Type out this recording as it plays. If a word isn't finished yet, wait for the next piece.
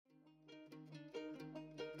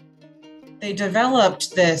They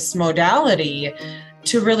developed this modality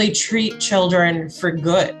to really treat children for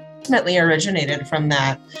good. Ultimately originated from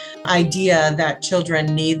that idea that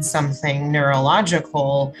children need something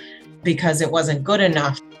neurological because it wasn't good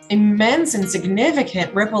enough. Immense and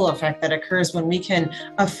significant ripple effect that occurs when we can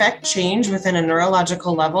affect change within a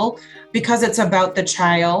neurological level because it's about the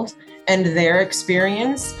child and their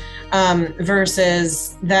experience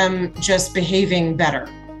versus them just behaving better.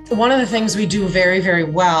 One of the things we do very, very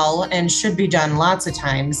well and should be done lots of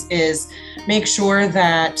times is make sure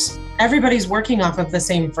that everybody's working off of the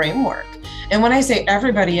same framework. And when I say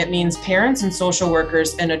everybody, it means parents and social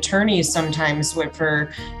workers and attorneys sometimes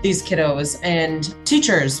for these kiddos, and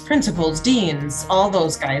teachers, principals, deans, all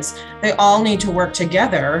those guys. They all need to work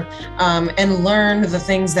together and learn the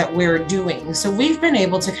things that we're doing. So we've been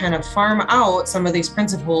able to kind of farm out some of these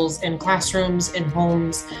principles in classrooms, in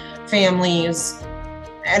homes, families,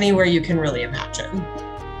 anywhere you can really imagine.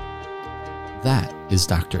 That is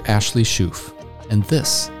Dr. Ashley Schoof, and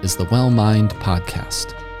this is the Well Mind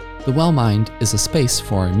podcast. The Well Mind is a space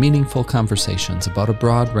for meaningful conversations about a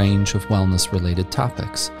broad range of wellness-related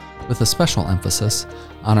topics, with a special emphasis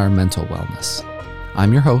on our mental wellness.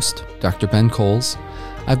 I'm your host, Dr. Ben Coles.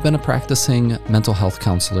 I've been a practicing mental health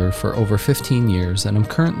counselor for over 15 years, and I'm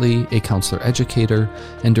currently a counselor educator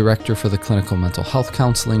and director for the Clinical Mental Health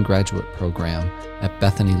Counseling Graduate Program at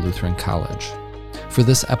Bethany Lutheran College. For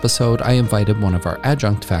this episode, I invited one of our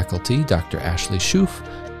adjunct faculty, Dr. Ashley Schoof,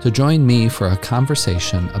 to join me for a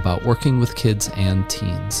conversation about working with kids and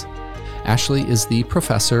teens. Ashley is the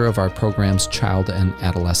professor of our program's Child and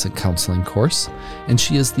Adolescent Counseling course, and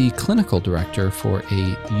she is the clinical director for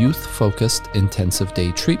a youth-focused intensive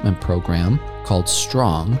day treatment program called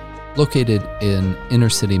Strong, located in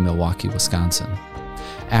inner-city Milwaukee, Wisconsin.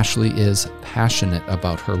 Ashley is passionate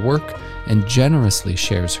about her work and generously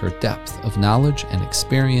shares her depth of knowledge and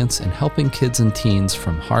experience in helping kids and teens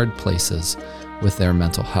from hard places with their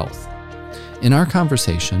mental health. In our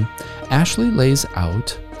conversation, Ashley lays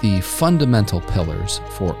out the fundamental pillars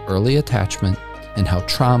for early attachment and how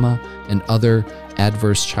trauma and other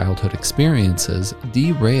adverse childhood experiences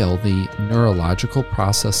derail the neurological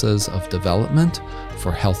processes of development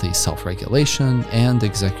for healthy self-regulation and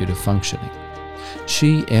executive functioning.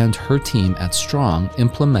 She and her team at Strong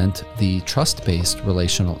implement the Trust-Based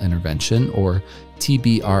Relational Intervention, or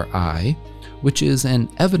TBRI, which is an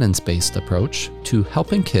evidence-based approach to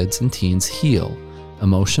helping kids and teens heal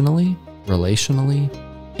emotionally, relationally,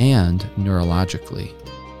 and neurologically.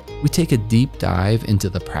 We take a deep dive into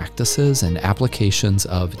the practices and applications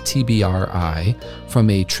of TBRI from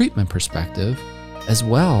a treatment perspective, as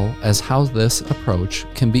well as how this approach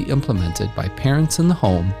can be implemented by parents in the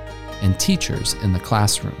home and teachers in the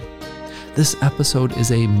classroom. This episode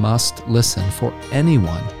is a must-listen for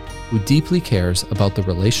anyone who deeply cares about the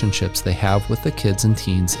relationships they have with the kids and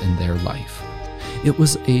teens in their life. It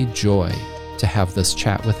was a joy to have this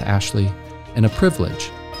chat with Ashley and a privilege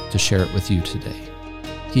to share it with you today.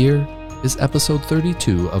 Here is episode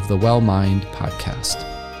 32 of the Well Mind podcast,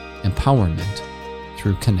 Empowerment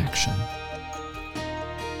Through Connection.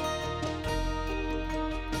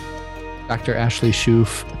 Dr. Ashley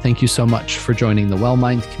Schoof, thank you so much for joining the Well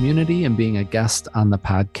Mind community and being a guest on the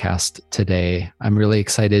podcast today. I'm really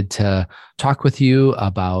excited to talk with you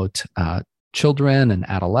about children and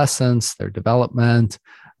adolescents, their development.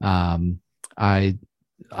 I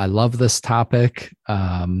love this topic.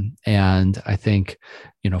 And I think,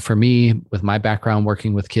 for me, with my background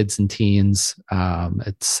working with kids and teens,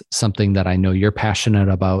 it's something that I know you're passionate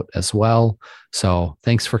about as well. So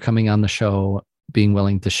thanks for coming on the show, being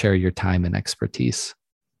willing to share your time and expertise.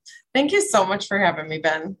 Thank you so much for having me,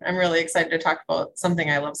 Ben. I'm really excited to talk about something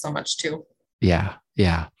I love so much too. Yeah.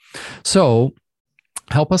 So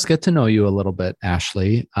help us get to know you a little bit,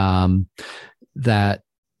 Ashley. That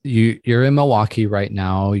you're in Milwaukee right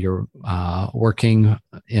now. You're working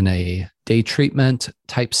in a day treatment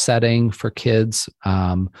type setting for kids.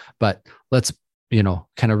 But let's,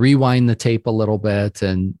 kind of rewind the tape a little bit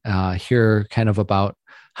and hear kind of about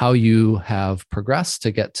how you have progressed to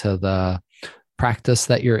get to the practice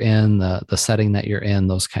that you're in, the setting that you're in,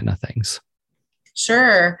 those kind of things.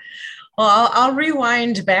 Sure. Well, I'll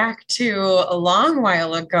rewind back to a long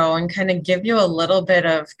while ago and kind of give you a little bit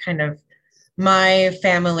of kind of my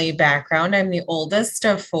family background. I'm the oldest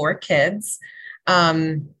of 4 kids.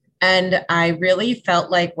 And I really felt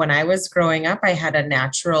like when I was growing up, I had a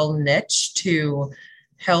natural niche to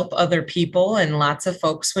help other people. And lots of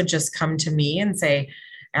folks would just come to me and say,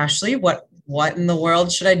 Ashley, what in the world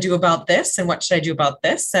should I do about this? And what should I do about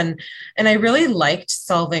this? And I really liked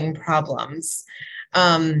solving problems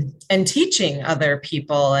and teaching other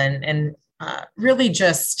people and really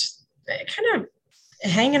just kind of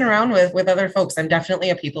hanging around with other folks. I'm definitely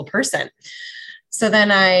a people person. So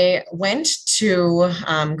then I went to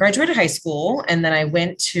graduated high school, and then I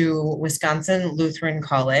went to Wisconsin Lutheran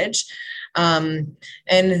College. And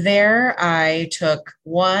there I took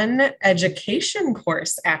one education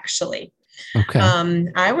course, actually. Okay.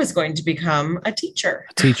 I was going to become a teacher.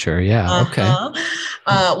 A teacher, yeah. Okay.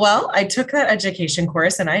 Well, I took that education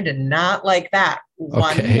course and I did not like that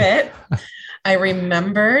one bit. I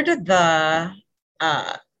remembered the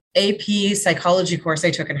AP psychology course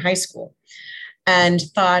I took in high school and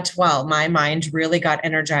thought, well, my mind really got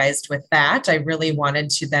energized with that. I really wanted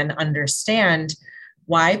to then understand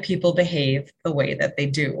why people behave the way that they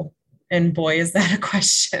do. And boy, is that a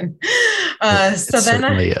question. It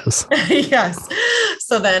certainly is. Yes.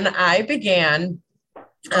 So then I began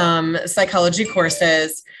psychology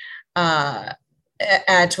courses at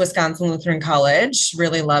Wisconsin Lutheran College.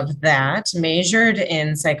 Really loved that. Majored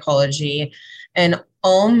in psychology and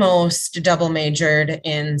almost double majored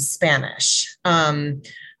in Spanish. I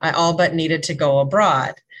all but needed to go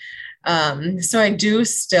abroad. So I do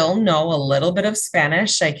still know a little bit of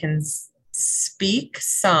Spanish. I can speak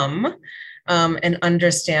some and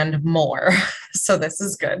understand more. So this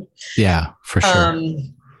is good. Yeah, for sure.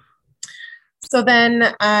 So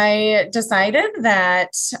then I decided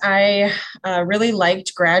that I really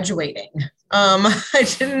liked graduating. I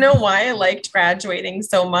didn't know why I liked graduating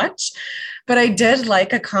so much, but I did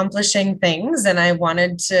like accomplishing things, and I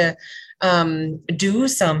wanted to do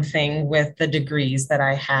something with the degrees that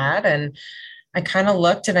I had. And I kind of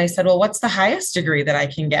looked and I said, well, what's the highest degree that I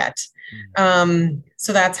can get?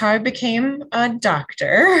 So that's how I became a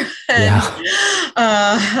doctor. And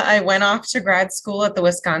I went off to grad school at the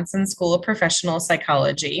Wisconsin School of Professional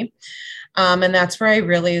Psychology. And that's where I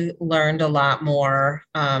really learned a lot more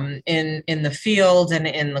in the field and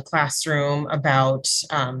in the classroom about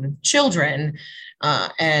children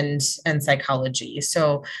and psychology.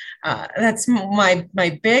 So that's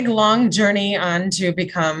my big, long journey on to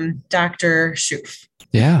become Dr. Schoof.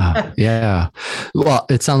 Yeah. Yeah. Well,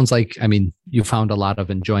 it sounds like, I mean, you found a lot of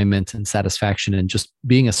enjoyment and satisfaction in just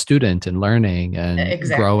being a student and learning and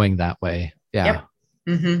growing that way. Yeah. Yep.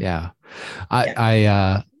 Mm-hmm. Yeah.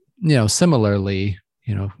 I similarly,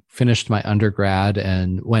 finished my undergrad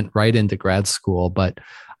and went right into grad school, but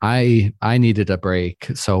I needed a break.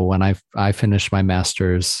 So when I finished my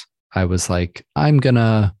master's, I was like, I'm going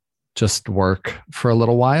to just work for a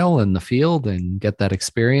little while in the field and get that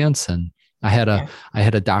experience. And I had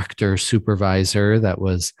a doctor supervisor that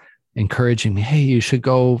was encouraging me, hey, you should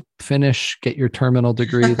go get your terminal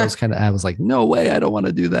degree. Those I was like, no way, I don't want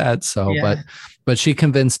to do that. So, but she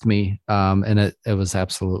convinced me, and it was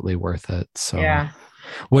absolutely worth it. So,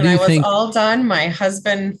 what do you think? When I was all done, my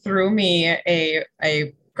husband threw me a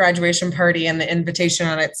graduation party, and the invitation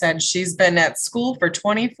on it said, she's been at school for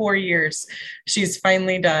 24 years. She's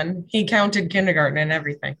finally done. He counted kindergarten and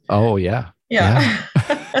everything. Oh, yeah. Yeah.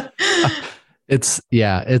 It's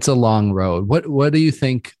a long road. What do you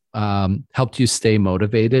think helped you stay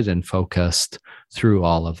motivated and focused through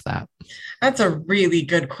all of that? That's a really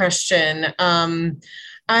good question.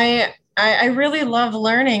 I really love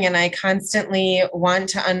learning, and I constantly want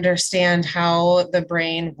to understand how the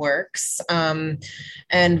brain works and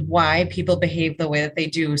why people behave the way that they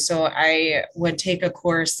do. So I would take a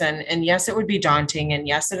course, and yes, it would be daunting, and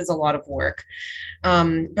yes, it is a lot of work.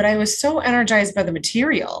 But I was so energized by the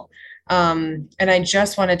material. And I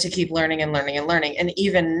just wanted to keep learning and learning and learning. And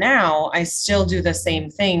even now, I still do the same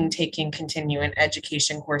thing, taking continuing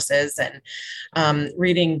education courses and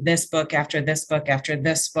reading this book after this book after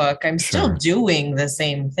this book. I'm still doing the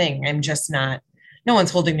same thing. I'm just no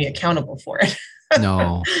one's holding me accountable for it.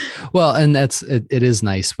 No. Well, and it is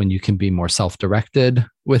nice when you can be more self-directed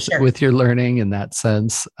with your learning in that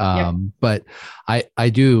sense. But I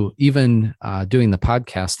do, even doing the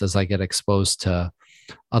podcast, as I get exposed to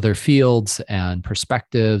other fields and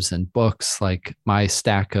perspectives and books, like my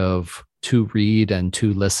stack of to read and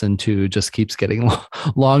to listen to just keeps getting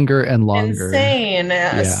longer and longer. Insane.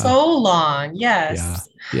 So long. Yes.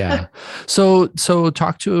 Yeah. So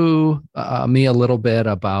talk to me a little bit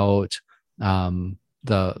about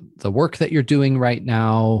the work that you're doing right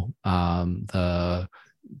now,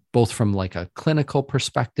 both from like a clinical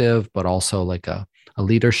perspective, but also like a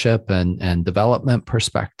leadership and development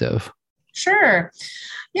perspective. Sure.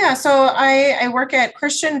 Yeah. So I work at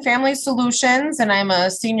Christian Family Solutions, and I'm a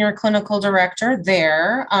senior clinical director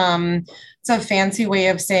there. It's a fancy way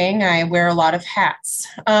of saying I wear a lot of hats.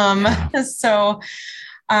 So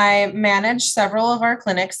I manage several of our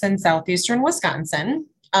clinics in southeastern Wisconsin.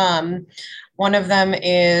 One of them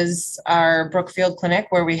is our Brookfield Clinic,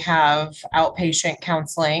 where we have outpatient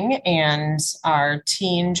counseling and our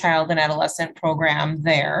teen, child, and adolescent program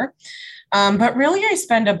there. But really, I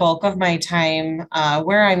spend a bulk of my time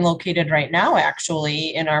where I'm located right now,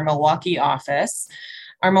 actually, in our Milwaukee office.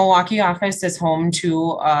 Our Milwaukee office is home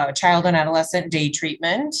to child and adolescent day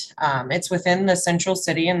treatment. It's within the central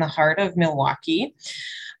city in the heart of Milwaukee.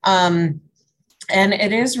 And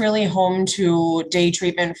it is really home to day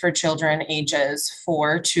treatment for children ages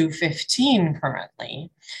 4 to 15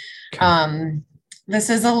 currently. Okay. This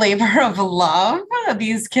is a labor of love.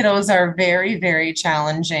 These kiddos are very, very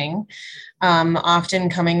challenging, often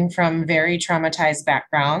coming from very traumatized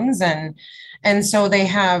backgrounds. And so they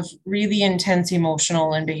have really intense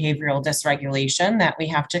emotional and behavioral dysregulation that we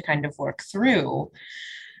have to kind of work through.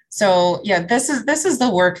 So yeah, this is the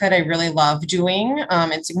work that I really love doing.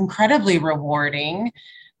 It's incredibly rewarding.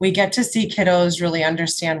 We get to see kiddos really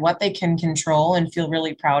understand what they can control and feel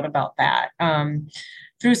really proud about that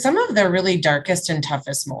through some of their really darkest and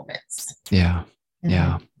toughest moments. Yeah,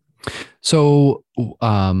 yeah. So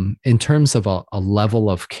in terms of a level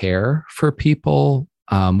of care for people,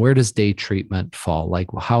 where does day treatment fall? Like,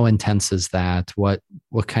 how intense is that? What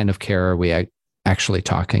kind of care are we actually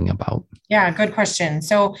talking about? Yeah, good question.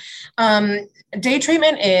 So day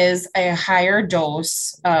treatment is a higher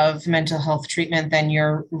dose of mental health treatment than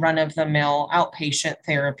your run-of-the-mill outpatient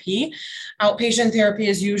therapy. Outpatient therapy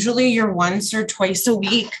is usually your once or twice a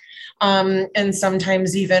week, and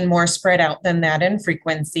sometimes even more spread out than that in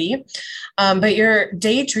frequency. But your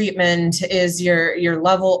day treatment is your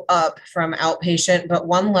level up from outpatient, but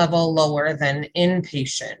one level lower than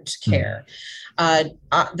inpatient care.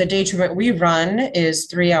 The day treatment we run is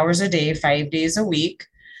 3 hours a day, 5 days a week.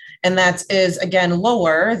 And that is, again,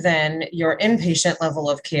 lower than your inpatient level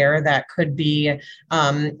of care. That could be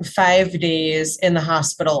 5 days in the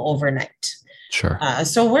hospital overnight. Sure.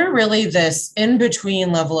 So we're really this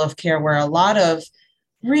in-between level of care where a lot of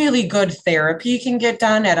really good therapy can get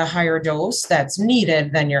done at a higher dose that's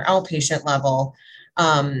needed than your outpatient level.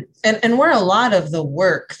 And where a lot of the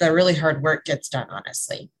work, the really hard work gets done,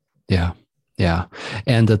 honestly. Yeah. Yeah.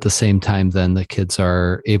 And at the same time, then the kids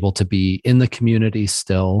are able to be in the community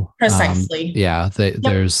still. Precisely.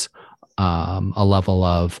 There's a level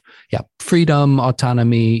of freedom,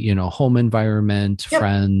 autonomy, home environment,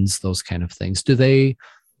 friends, those kind of things. Do they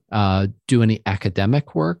do any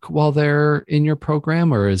academic work while they're in your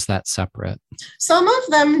program, or is that separate? Some of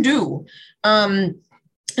them do.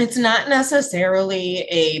 It's not necessarily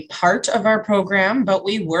a part of our program, but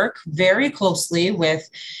we work very closely with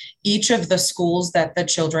each of the schools that the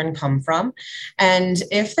children come from. And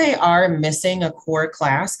if they are missing a core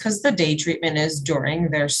class, because the day treatment is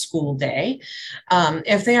during their school day,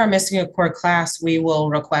 if they are missing a core class, we will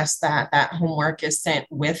request that homework is sent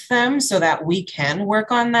with them so that we can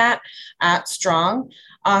work on that at Strong.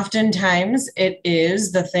 Oftentimes, it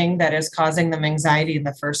is the thing that is causing them anxiety in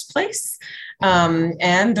the first place.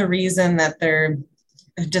 And the reason that they're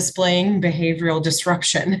displaying behavioral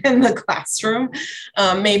disruption in the classroom,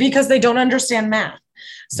 maybe because they don't understand math.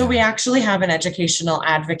 So we actually have an educational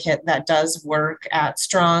advocate that does work at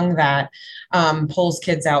Strong that pulls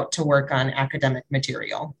kids out to work on academic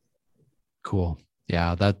material. Cool.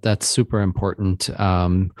 Yeah, that's super important.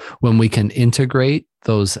 When we can integrate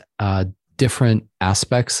those different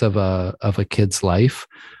aspects of a kid's life,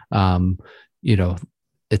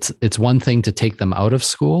 it's one thing to take them out of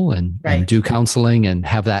school and do counseling and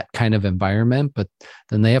have that kind of environment, but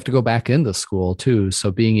then they have to go back into school too.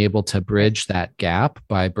 So being able to bridge that gap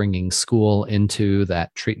by bringing school into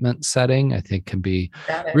that treatment setting, I think can be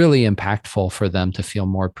really impactful for them to feel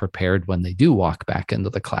more prepared when they do walk back into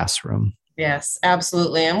the classroom. Yes,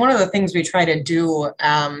 absolutely. And one of the things we try to do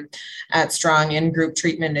at Strong in group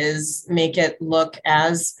treatment is make it look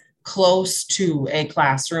as close to a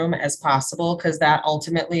classroom as possible, because that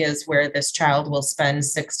ultimately is where this child will spend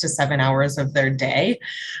 6 to 7 hours of their day.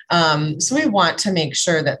 So we want to make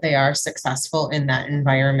sure that they are successful in that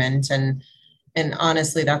environment. And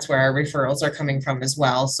honestly, that's where our referrals are coming from as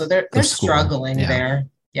well. So they're struggling there.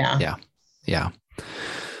 Yeah.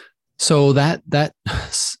 So that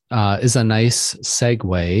is a nice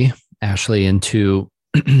segue, Ashley, into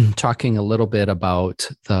talking a little bit about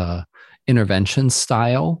the intervention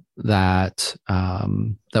style that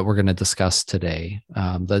we're going to discuss today.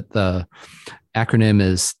 The acronym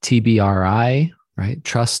is TBRI, right?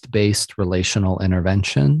 Trust-based relational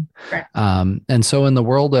intervention. Right. And so in the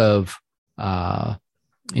world of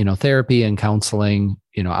therapy and counseling,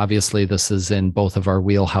 obviously this is in both of our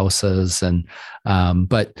wheelhouses,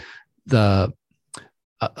 but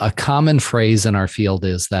a common phrase in our field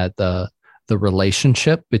is that the the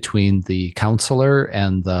relationship between the counselor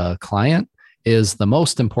and the client is the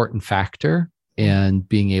most important factor in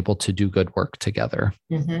being able to do good work together.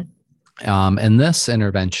 Mm-hmm. And this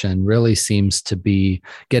intervention really seems to be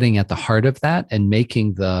getting at the heart of that and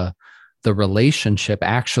making the relationship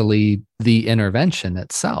actually the intervention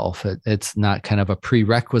itself. It's not kind of a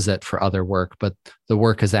prerequisite for other work, but the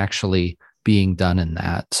work is actually being done in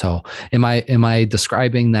that. So am I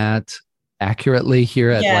describing that accurately here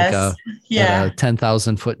at Yes. at a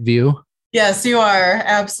 10,000 foot view? Yes, you are.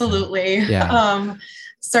 Absolutely. Yeah.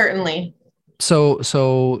 Certainly.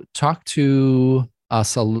 So talk to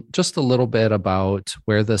us just a little bit about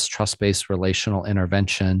where this trust-based relational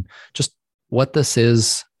intervention, just what this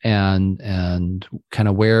is and kind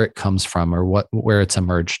of where it comes from or where it's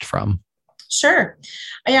emerged from. Sure.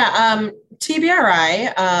 Yeah.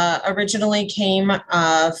 TBRI originally came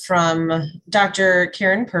from Dr.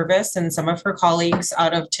 Karen Purvis and some of her colleagues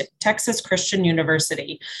out of Texas Christian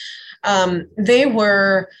University. They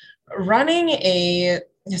were running a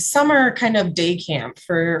summer kind of day camp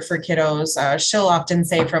for kiddos. She'll often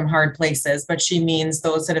say from hard places, but she means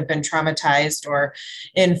those that have been traumatized or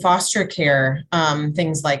in foster care,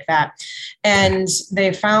 things like that. And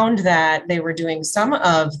they found that they were doing some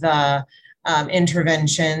of the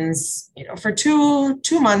interventions, for two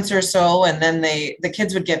months or so, and then the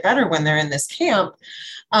kids would get better when they're in this camp.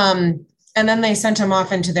 And then they sent them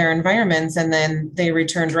off into their environments, and then they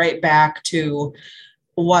returned right back to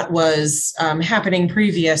what was happening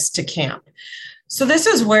previous to camp. So this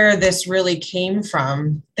is where this really came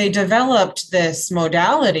from. They developed this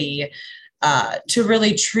modality to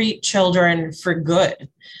really treat children for good.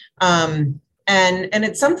 And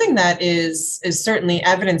it's something that is certainly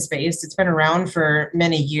evidence-based. It's been around for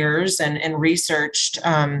many years and researched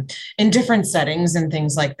in different settings and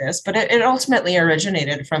things like this. But it ultimately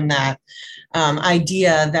originated from that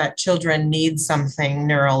idea that children need something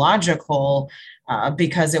neurological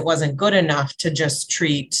because it wasn't good enough to just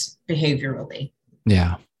treat behaviorally.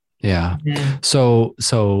 Yeah. Yeah. Mm-hmm.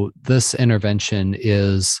 So this intervention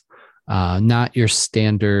is not your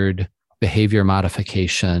standard behavior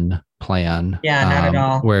modification plan. Yeah, not at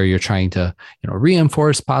all. Where you're trying to,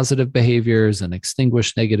 reinforce positive behaviors and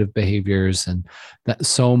extinguish negative behaviors. And that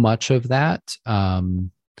so much of that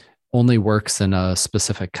only works in a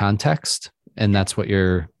specific context. And that's what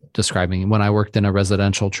you're describing. When I worked in a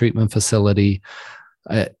residential treatment facility,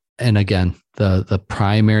 and again, the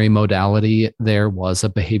primary modality there was a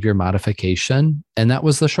behavior modification. And that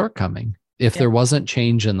was the shortcoming. If there wasn't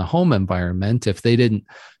change in the home environment, if they didn't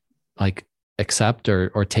accept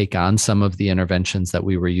or take on some of the interventions that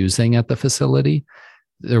we were using at the facility,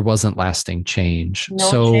 there wasn't lasting change.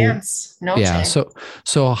 No chance.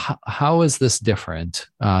 So how is this different?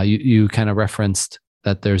 You kind of referenced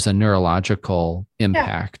that there's a neurological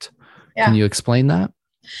impact. Yeah. Can you explain that?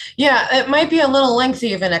 Yeah, it might be a little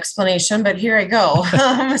lengthy of an explanation, but here I go.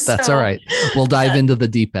 That's all right. We'll dive into the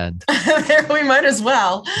deep end. There we might as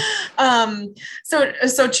well.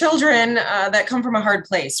 So children that come from a hard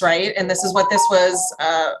place, right? And this is what this was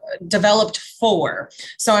developed for.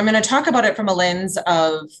 So I'm going to talk about it from a lens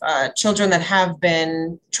of children that have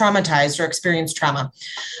been traumatized or experienced trauma.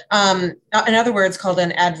 In other words, called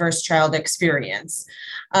an adverse child experience.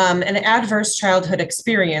 An adverse childhood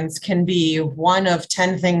experience can be one of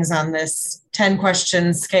 10 things on this 10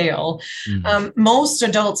 question scale. Mm-hmm. Most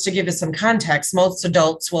adults, to give you some context, most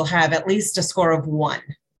adults will have at least a score of 1.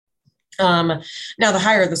 Now, the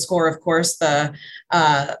higher the score, of course, the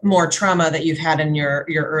more trauma that you've had in your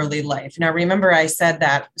early life. Now, remember, I said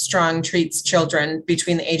that Strong treats children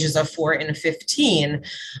between the ages of 4 and 15.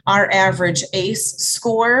 Our average ACE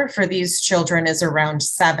score for these children is around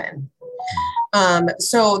 7.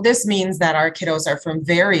 So this means that our kiddos are from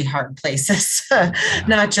very hard places,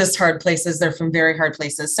 not just hard places, they're from very hard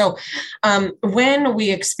places. So when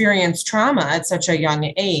we experience trauma at such a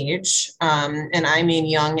young age, and I mean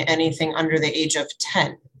young, anything under the age of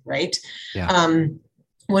 10, right? Yeah.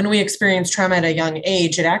 When we experience trauma at a young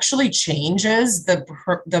age, it actually changes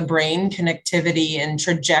the brain connectivity and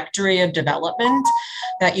trajectory of development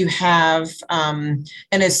that you have, and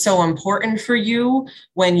is so important for you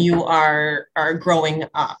when you are growing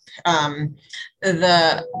up.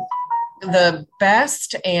 The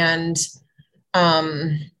best and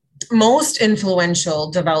most influential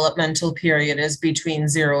developmental period is between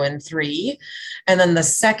 0 and 3. And then the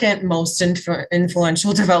second most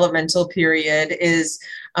influential developmental period is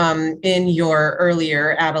in your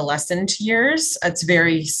earlier adolescent years. It's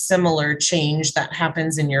very similar change that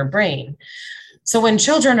happens in your brain. So when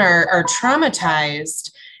children are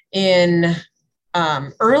traumatized in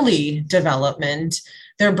early development,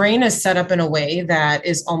 their brain is set up in a way that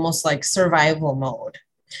is almost like survival mode.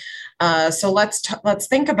 So let's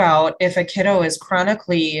think about if a kiddo is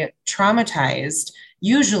chronically traumatized,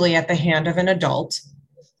 usually at the hand of an adult,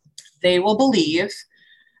 they will believe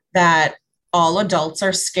that all adults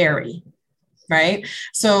are scary, right?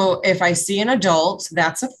 So if I see an adult,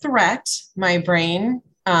 that's a threat. My brain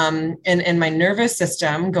and my nervous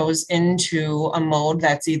system goes into a mode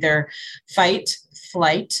that's either fight,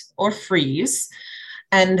 flight, or freeze.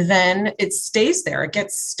 And then it stays there, it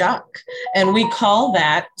gets stuck. And we call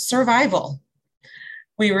that survival.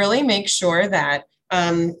 We really make sure that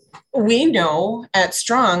we know at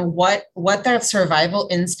Strong what that survival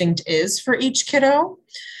instinct is for each kiddo.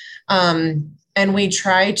 And we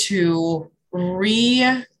try to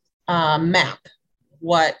map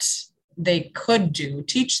what they could do,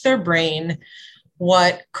 teach their brain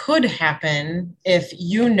what could happen if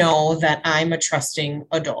you know that I'm a trusting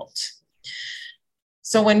adult.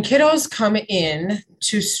 So when kiddos come in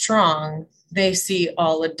to Strong, they see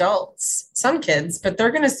all adults, some kids, but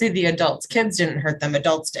they're going to see the adults. Kids didn't hurt them,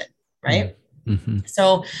 adults did, right? Mm-hmm.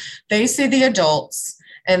 So they see the adults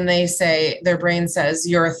and they say, their brain says,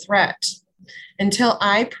 you're a threat until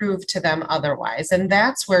I prove to them otherwise. And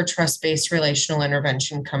that's where trust-based relational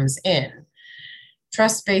intervention comes in.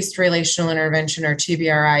 Trust-based relational intervention, or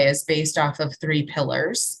TBRI, is based off of 3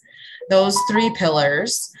 pillars. Those 3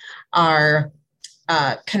 pillars are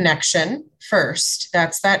connection first.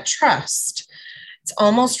 That's that trust. It's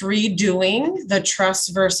almost redoing the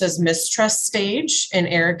trust versus mistrust stage in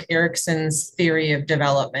Erik Erikson's theory of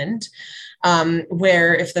development,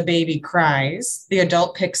 where if the baby cries, the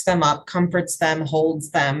adult picks them up, comforts them,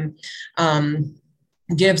 holds them,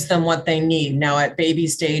 gives them what they need. Now at baby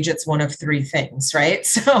stage, it's one of 3 things, right?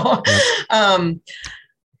 So,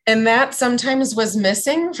 and that sometimes was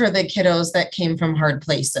missing for the kiddos that came from hard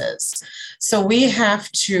places. So we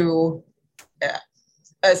have to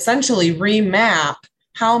essentially remap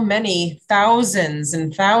how many thousands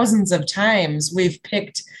and thousands of times we've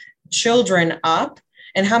picked children up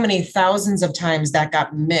and how many thousands of times that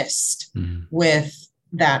got missed with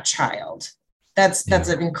that child. That's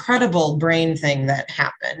an incredible brain thing that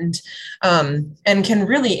happened, and can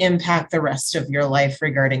really impact the rest of your life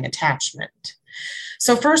regarding attachment.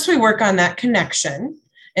 So first we work on that connection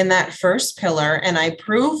in that first pillar, and I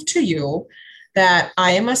prove to you that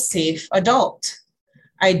I am a safe adult.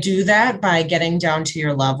 I do that by getting down to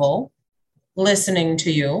your level, listening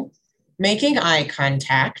to you, making eye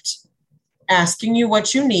contact, asking you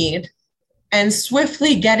what you need, and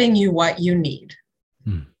swiftly getting you what you need.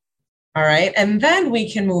 All right. And then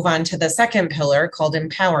we can move on to the second pillar called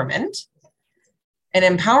empowerment. And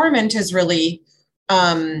empowerment is really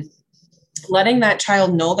letting that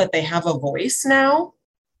child know that they have a voice now,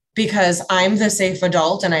 because I'm the safe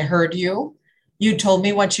adult and I heard you. You told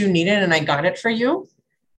me what you needed and I got it for you.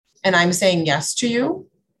 And I'm saying yes to you.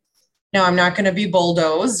 Now, I'm not going to be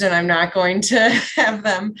bulldozed, and I'm not going to have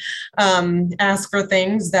them ask for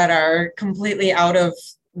things that are completely out of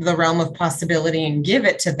the realm of possibility and give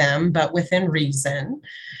it to them, but within reason.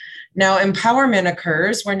 Now, empowerment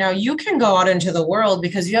occurs where now you can go out into the world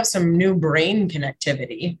because you have some new brain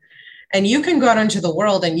connectivity, and you can go out into the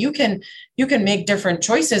world and you can make different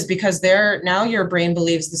choices because now your brain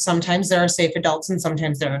believes that sometimes there are safe adults and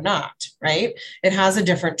sometimes there are not, right? It has a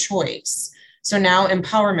different choice. So now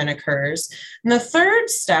empowerment occurs. And the third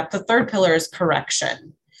step, the third pillar, is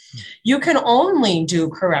correction. You can only do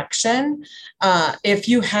correction if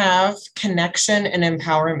you have connection and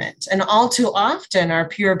empowerment. And all too often, our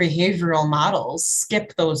pure behavioral models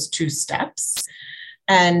skip those 2 steps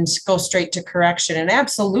and go straight to correction. And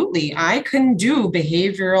absolutely, I can do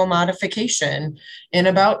behavioral modification in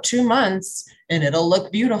about 2 months, and it'll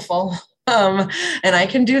look beautiful. And I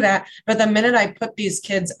can do that. But the minute I put these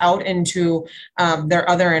kids out into their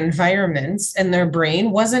other environments and their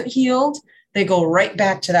brain wasn't healed, they go right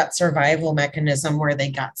back to that survival mechanism where they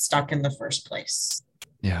got stuck in the first place.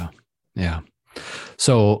 Yeah. Yeah.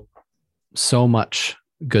 So much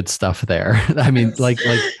good stuff there. I mean, like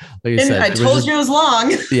you said, I told you it was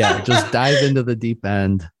long. Yeah. Just dive into the deep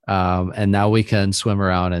end. And now we can swim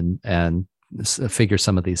around and figure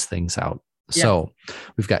some of these things out. Yeah. So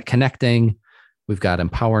we've got connecting, we've got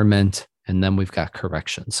empowerment, and then we've got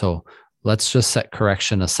correction. So let's just set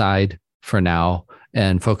correction aside for now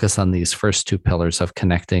and focus on these first 2 pillars of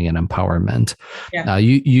connecting and empowerment. Yeah.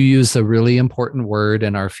 You used a really important word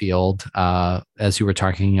in our field as you were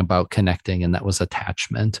talking about connecting, and that was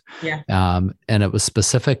attachment. Yeah. And it was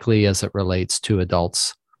specifically as it relates to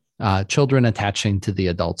adults, children attaching to the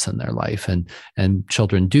adults in their life. And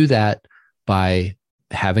children do that by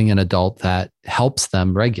having an adult that helps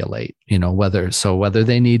them regulate, whether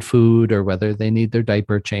they need food or whether they need their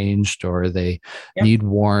diaper changed or they need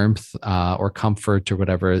warmth or comfort or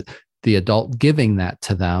whatever, the adult giving that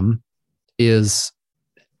to them is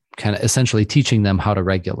kind of essentially teaching them how to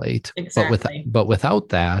regulate. Exactly. But without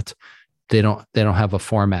that, they don't have a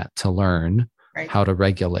format to learn how to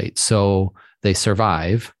regulate. So they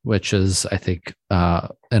survive, which is, I think,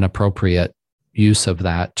 an appropriate use of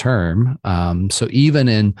that term. So even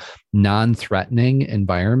in non-threatening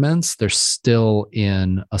environments, they're still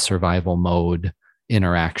in a survival mode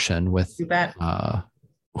interaction with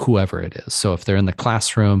whoever it is. So if they're in the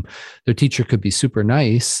classroom, their teacher could be super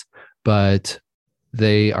nice, but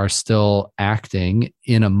they are still acting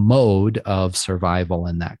in a mode of survival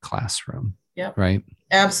in that classroom. Yep. Right.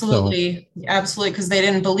 Absolutely. Absolutely. Because they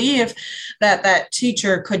didn't believe that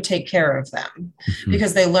teacher could take care of them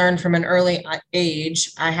because they learned from an early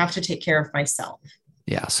age, I have to take care of myself.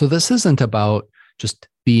 Yeah. So this isn't about just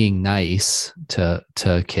being nice to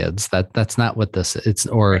kids. That's not what this is.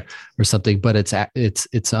 Or something, but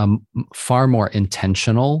it's a far more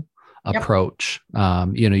intentional approach.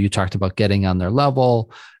 You talked about getting on their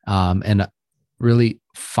level, and really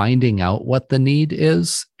finding out what the need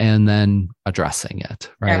is and then addressing it,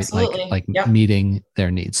 right? Absolutely. Like meeting their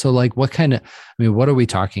needs. So like what are we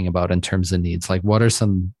talking about in terms of needs? Like what are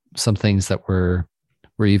some things that we're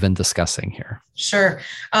even discussing here? Sure.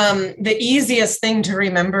 The easiest thing to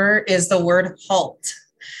remember is the word HALT.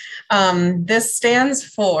 This stands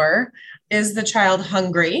for, is the child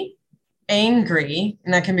hungry, angry,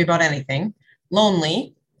 and that can be about anything,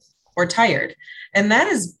 lonely, or tired? And that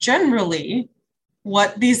is generally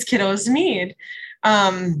what these kiddos need.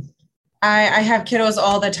 I have kiddos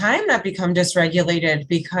all the time that become dysregulated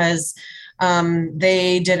because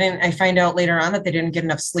I find out later on that they didn't get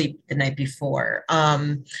enough sleep the night before,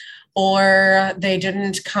 or they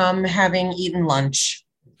didn't come having eaten lunch.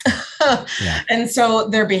 And so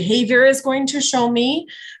their behavior is going to show me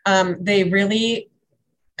they really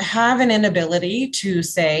have an inability to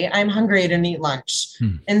say, I'm hungry, I didn't eat lunch.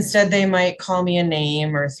 Instead, they might call me a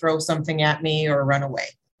name or throw something at me or run away.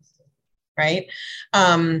 Right.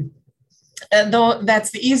 And though that's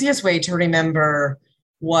the easiest way to remember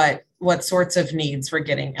what sorts of needs we're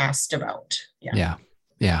getting asked about. Yeah.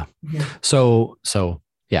 Mm-hmm. So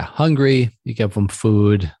hungry, you give them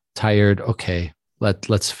food, tired. Okay.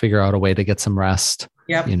 Let's figure out a way to get some rest.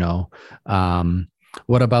 Yep.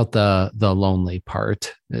 What about the lonely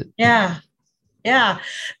part? Yeah.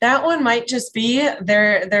 That one might just be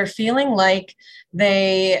they're feeling like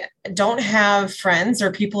they don't have friends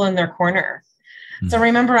or people in their corner. So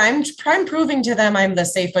remember, I'm proving to them I'm the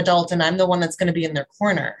safe adult and I'm the one that's going to be in their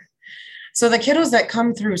corner. So the kiddos that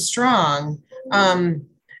come through strong,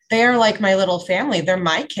 they are like my little family. They're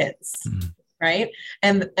my kids. Right.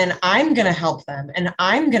 And I'm going to help them and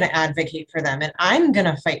I'm going to advocate for them and I'm going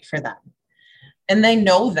to fight for them. And they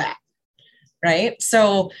know that. Right.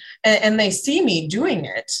 So, and they see me doing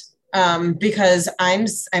it because I'm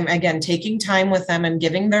again, taking time with them and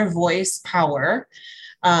giving their voice power.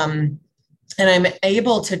 And I'm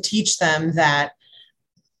able to teach them that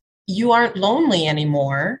you aren't lonely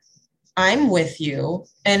anymore. I'm with you.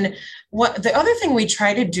 And what the other thing we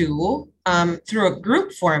try to do through a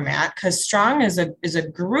group format, because Strong is a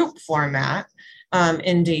group format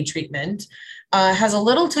in day treatment, has a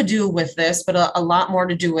little to do with this, but a lot more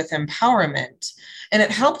to do with empowerment. And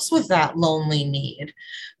it helps with that lonely need.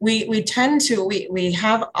 We tend to, we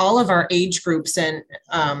have all of our age groups in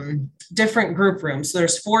different group rooms. So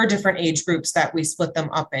there's 4 different age groups that we split them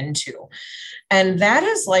up into. And that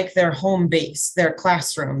is like their home base, their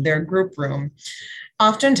classroom, their group room.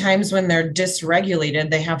 Oftentimes when they're dysregulated,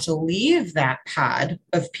 they have to leave that pod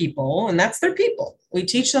of people, and that's their people. We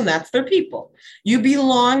teach them that's their people. You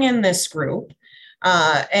belong in this group,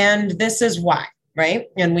 and this is why, right?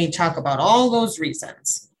 And we talk about all those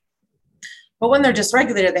reasons. But when they're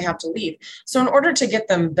dysregulated, they have to leave. So in order to get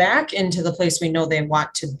them back into the place we know they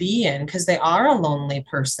want to be in, because they are a lonely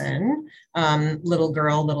person, little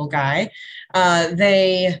girl, little guy,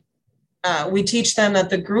 we teach them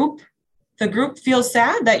that the group feels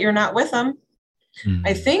sad that you're not with them.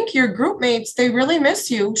 I think your group mates, they really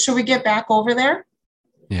miss you. Should we get back over there?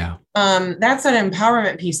 Yeah. That's an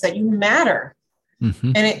empowerment piece, that you matter.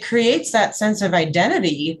 And it creates that sense of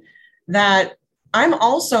identity that I'm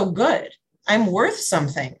also good. I'm worth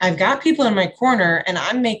something. I've got people in my corner and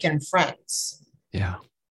I'm making friends. Yeah.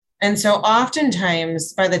 And so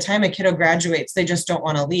oftentimes by the time a kiddo graduates, they just don't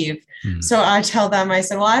want to leave. So I tell them, I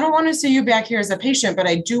said, well, I don't want to see you back here as a patient, but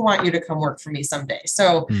I do want you to come work for me someday.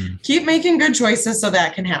 So keep making good choices so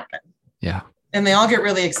that can happen. Yeah. And they all get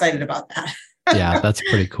really excited about that. Yeah, that's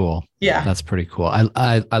pretty cool. Yeah, That's pretty cool.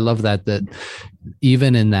 I love that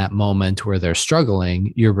even in that moment where they're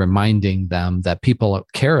struggling, you're reminding them that people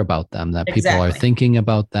care about them, that people are exactly. thinking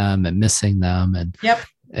about them and missing them, Yep.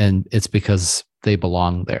 and it's because they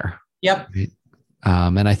belong there. Yep. Right?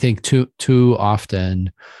 And I think too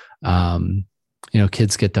often,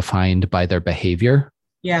 kids get defined by their behavior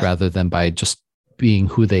Yeah. rather than by just being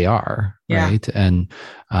who they are, Yeah. right? And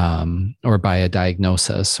or by a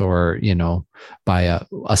diagnosis, or by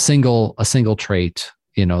a single trait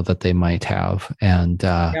that they might have. And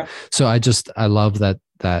Yep. so I love that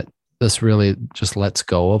this really just lets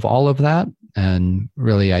go of all of that, and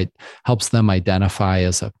really helps them identify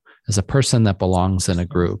as a person that belongs in a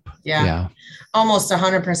group. Yeah. Almost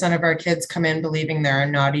 100% of our kids come in believing they're a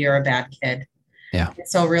naughty or a bad kid. Yeah.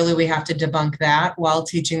 So really we have to debunk that while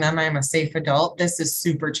teaching them I'm a safe adult. This is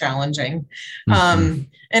super challenging. Mm-hmm.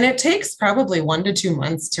 And it takes probably 1 to 2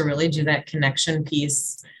 months to really do that connection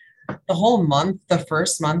piece. The whole month, the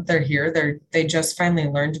first month they're here, they just finally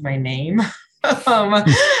learned my name.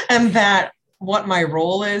 And that what my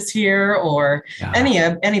role is here, or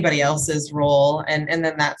anybody else's role. And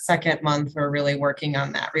then that second month, we're really working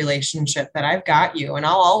on that relationship that I've got you and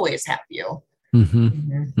I'll always have you. Mm-hmm.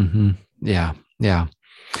 Mm-hmm. Mm-hmm. Yeah. Yeah.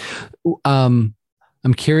 I'm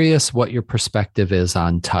curious what your perspective is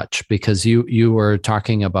on touch, because you were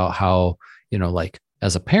talking about how, like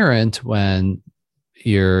as a parent, when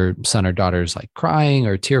your son or daughter's like crying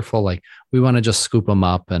or tearful, like we want to just scoop them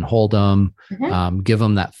up and hold them, give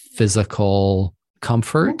them that physical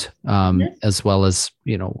comfort, as well as,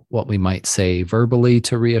 what we might say verbally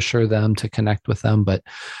to reassure them, to connect with them. But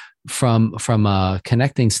from a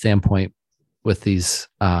connecting standpoint with these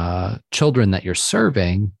children that you're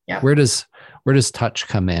serving, where does touch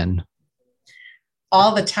come in?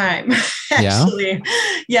 All the time, actually.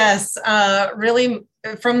 Yes, really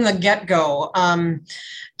from the get-go.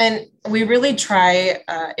 And we really try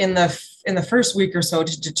in the first week or so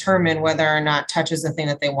to determine whether or not touch is a thing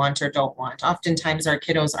that they want or don't want. Oftentimes our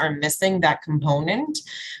kiddos are missing that component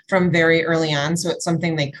from very early on. So it's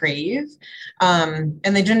something they crave. And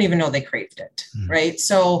they didn't even know they craved it, right?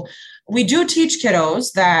 So we do teach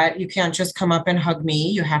kiddos that you can't just come up and hug me.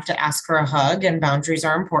 You have to ask for a hug, and boundaries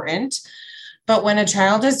are important. But when a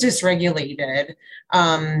child is dysregulated,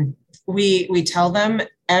 we tell them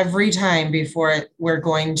every time before we're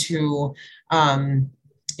going to,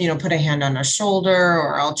 put a hand on a shoulder,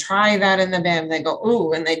 or I'll try that in the bed. And they go,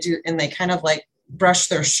 ooh, and they do, and they kind of like brush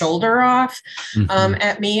their shoulder off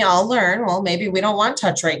at me. I'll learn, well, maybe we don't want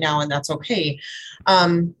touch right now, and that's okay.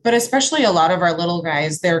 But especially a lot of our little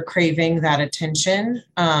guys, they're craving that attention.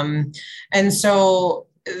 And so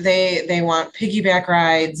they want piggyback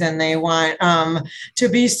rides, and they want to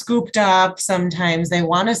be scooped up. Sometimes they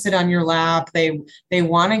want to sit on your lap. They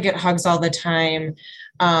want to get hugs all the time.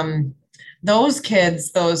 Those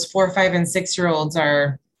kids, those 4, 5, and 6-year-olds,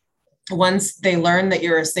 are, once they learn that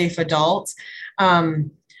you're a safe adult,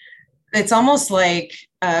 it's almost like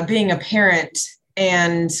being a parent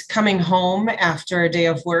and coming home after a day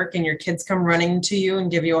of work and your kids come running to you and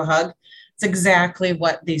give you a hug. It's exactly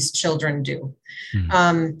what these children do.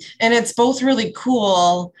 And it's both really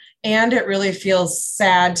cool, and it really feels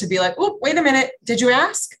sad to be like, oh, wait a minute, did you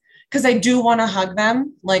ask? Because I do want to hug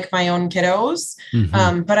them like my own kiddos,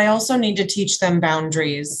 but I also need to teach them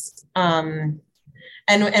boundaries. And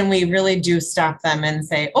we really do stop them and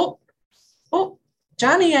say, oh,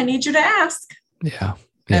 Johnny, I need you to ask. Yeah.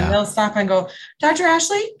 And they'll stop and go, Dr.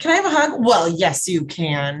 Ashley, can I have a hug? Well, yes, you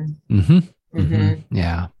can.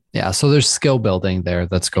 Yeah. Yeah. So there's skill building there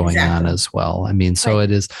that's going on as well. I mean, so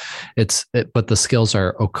but the skills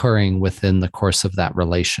are occurring within the course of that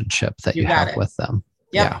relationship that you have with them.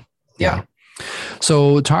 Yep. Yeah.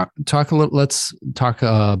 So let's talk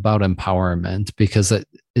about empowerment, because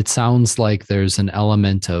it sounds like there's an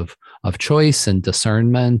element of choice and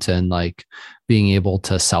discernment, and like being able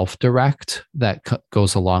to self-direct that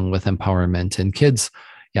goes along with empowerment. And kids,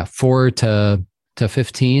 4 to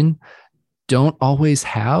 15 don't always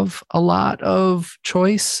have a lot of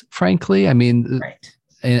choice, frankly. I mean,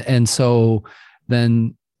 and so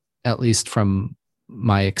then, at least from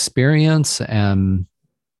my experience, and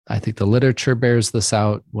I think the literature bears this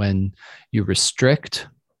out, when you restrict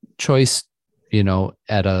choice,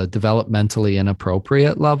 at a developmentally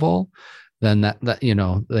inappropriate level, then that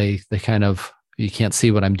they kind of, you can't see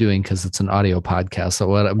what I'm doing because it's an audio podcast, so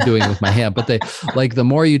what I'm doing with my hand, but they, like, the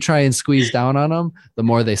more you try and squeeze down on them, the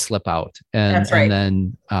more they slip out, and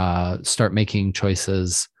then start making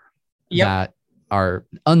choices that are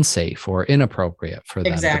unsafe or inappropriate for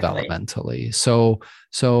them developmentally.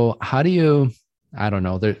 So how do you I don't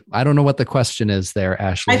know. I don't know what the question is there,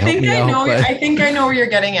 Ashley. I think I know where you're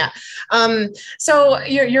getting at. So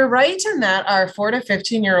you're right in that our 4 to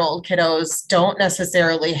 15-year-old kiddos don't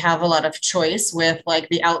necessarily have a lot of choice with like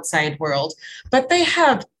the outside world, but they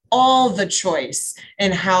have all the choice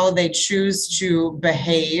in how they choose to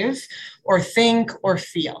behave or think or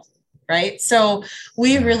feel. Right. So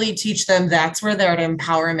we really teach them that's where their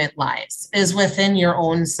empowerment lies, is within your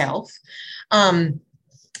own self. And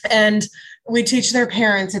we teach their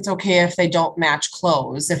parents it's okay if they don't match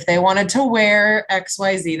clothes. If they wanted to wear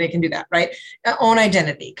XYZ, they can do that, right? Own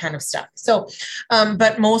identity kind of stuff. So,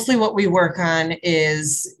 but mostly what we work on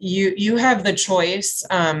is you have the choice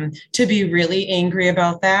to be really angry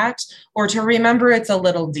about that or to remember it's a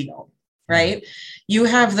little deal, right? You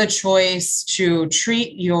have the choice to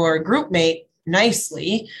treat your group mate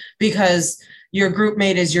nicely because your group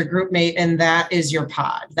mate is your group mate and that is your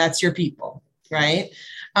pod. That's your people, right?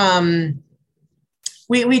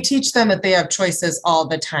 We teach them that they have choices all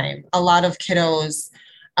the time. A lot of kiddos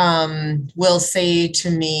will say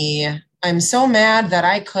to me, I'm so mad that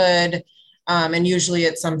I could, and usually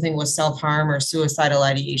it's something with self-harm or suicidal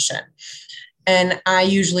ideation. And I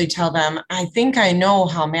usually tell them, I think I know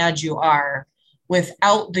how mad you are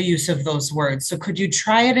without the use of those words. So could you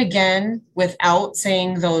try it again without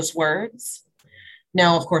saying those words?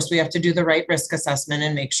 Now, of course, we have to do the right risk assessment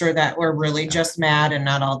and make sure that we're really just mad and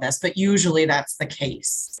not all this, but usually that's the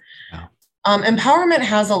case. Yeah. Empowerment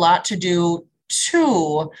has a lot to do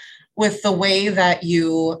too with the way that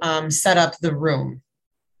you set up the room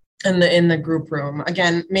in the group room.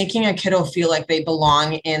 Again, making a kiddo feel like they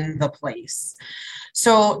belong in the place.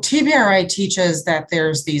 So TBRI teaches that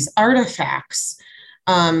there's these artifacts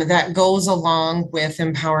that goes along with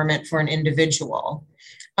empowerment for an individual.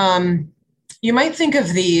 You might think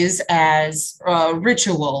of these as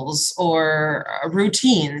rituals or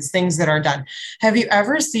routines, things that are done. Have you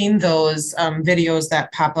ever seen those videos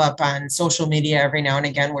that pop up on social media every now and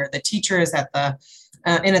again where the teacher is at the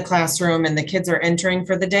in a classroom and the kids are entering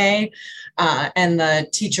for the day and the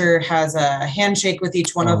teacher has a handshake with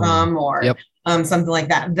each one of them or something like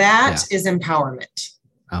that? That is empowerment.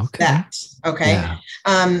 Okay.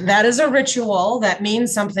 That is a ritual that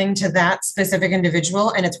means something to that specific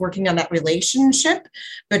individual, and it's working on that relationship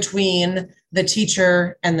between the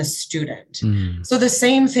teacher and the student. So the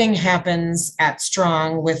same thing happens at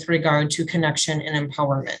Strong with regard to connection and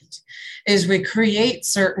empowerment, is we create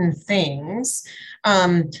certain things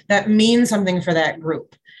that mean something for that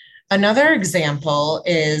group. Another example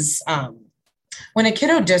is when a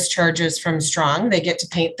kiddo discharges from Strong, they get to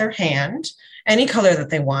paint their hand any color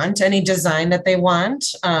that they want, any design that they want,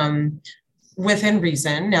 within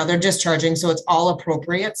reason. Now they're discharging, so it's all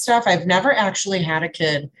appropriate stuff. I've never actually had a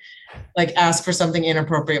kid like ask for something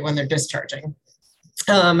inappropriate when they're discharging,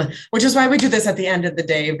 which is why we do this at the end of the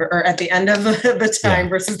day or at the end of the time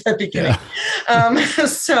versus the beginning.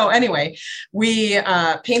 So anyway, we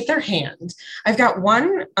paint their hand. I've got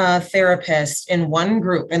one therapist in one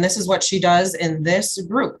group, and this is what she does in this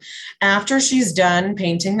group. After she's done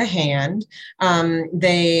painting the hand,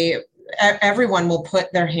 everyone will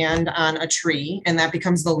put their hand on a tree, and that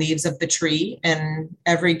becomes the leaves of the tree, and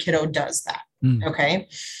every kiddo does that. Okay.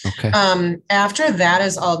 After that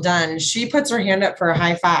is all done, she puts her hand up for a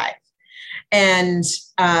high five. And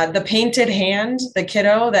the painted hand, the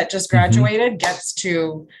kiddo that just graduated gets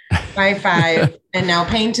to high five. And now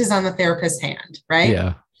paint is on the therapist's hand,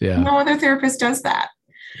 right? No other therapist does that.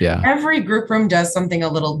 Every group room does something a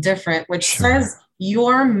little different, which says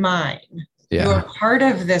you're mine. You're part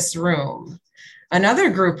of this room.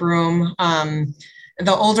 Another group room,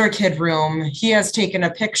 the older kid room, he has taken a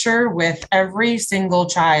picture with every single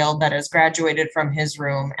child that has graduated from his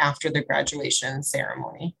room after the graduation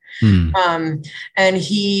ceremony. And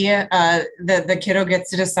the kiddo gets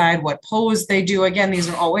to decide what pose they do. Again, these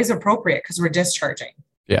are always appropriate because we're discharging.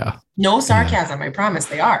 No sarcasm, I promise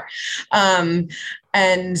they are. And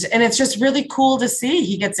it's just really cool to see.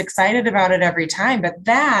 He gets excited about it every time, but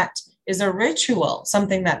that is a ritual,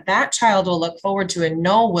 something that child will look forward to and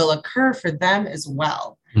know will occur for them as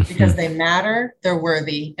well, because they matter, they're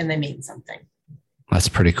worthy, and they mean something. That's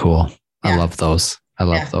pretty cool. I love those.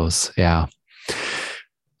 Those.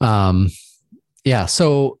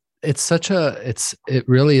 So it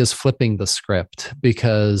really is flipping the script,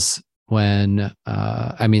 because when,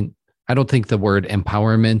 I don't think the word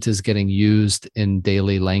empowerment is getting used in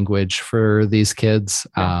daily language for these kids,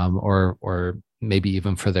 or maybe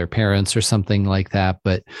even for their parents or something like that.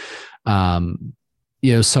 But,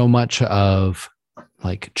 so much of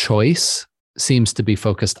like choice seems to be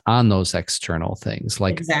focused on those external things.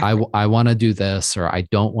 Like I want to do this, or I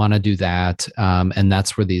don't want to do that. And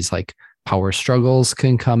that's where these like power struggles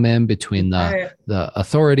can come in between Right. the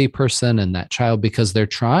authority person and that child, because they're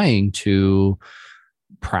trying to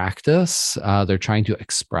practice, they're trying to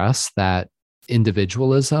express that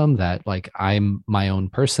individualism, that like I'm my own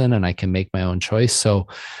person and I can make my own choice. So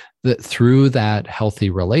that through that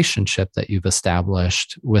healthy relationship that you've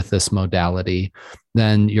established with this modality,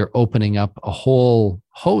 then you're opening up a whole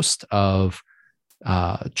host of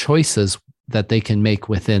choices that they can make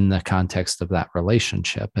within the context of that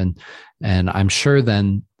relationship. And I'm sure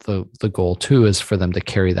then the goal too is for them to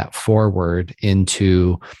carry that forward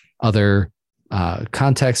into other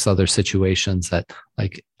contexts, other situations, that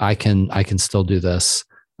like I can still do this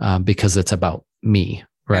because it's about me,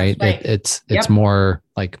 right? Right. It's Yep. more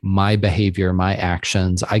like my behavior, my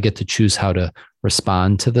actions. I get to choose how to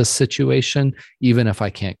respond to this situation, even if I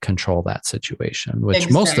can't control that situation, which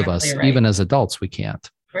most of us, Exactly right. even as adults, we can't.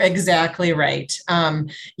 Exactly right.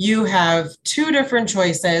 You have two different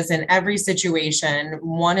choices in every situation.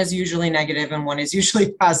 One is usually negative and one is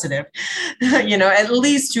usually positive. At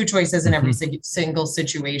least two choices in every single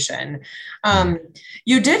situation.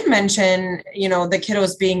 You did mention, the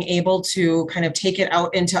kiddos being able to kind of take it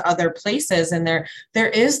out into other places. And there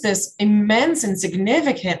is this immense and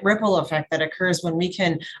significant ripple effect that occurs when we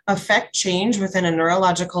can affect change within a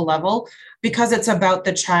neurological level, because it's about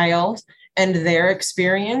the child and their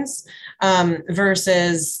experience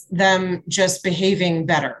versus them just behaving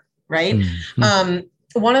better, right?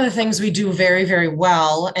 One of the things we do very, very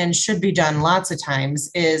well and should be done lots of times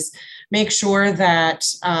is make sure that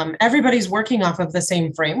everybody's working off of the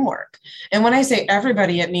same framework. And when I say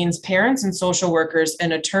everybody, it means parents and social workers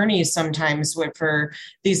and attorneys sometimes for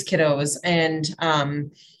these kiddos,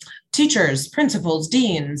 and teachers, principals,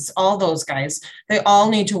 deans, all those guys, they all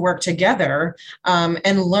need to work together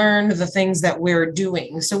and learn the things that we're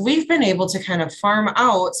doing. So we've been able to kind of farm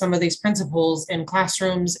out some of these principles in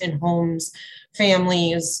classrooms, in homes,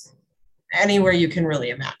 families, anywhere you can really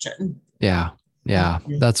imagine. Yeah.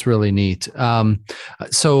 That's really neat.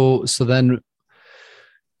 So then,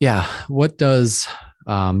 what does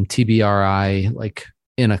TBRI like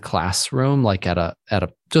in a classroom, like at a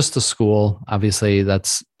just a school? Obviously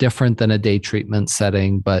that's different than a day treatment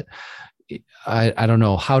setting, but I don't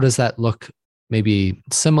know, how does that look? Maybe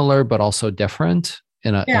similar but also different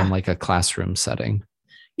in like a classroom setting?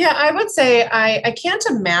 Yeah, I would say I can't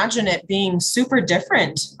imagine it being super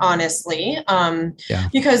different, honestly.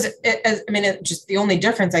 Because just the only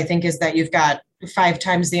difference I think is that you've got 5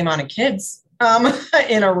 times the amount of kids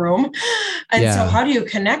in a room. And so how do you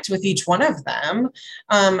connect with each one of them?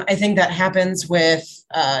 I think that happens with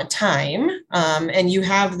time. And you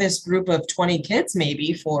have this group of 20 kids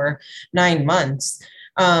maybe for 9 months.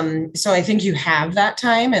 So I think you have that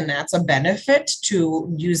time, and that's a benefit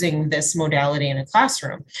to using this modality in a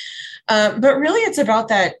classroom. But really it's about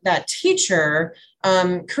that teacher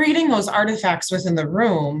creating those artifacts within the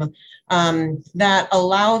room that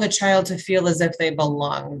allow the child to feel as if they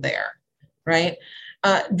belong there. Right?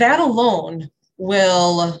 That alone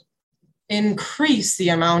will increase the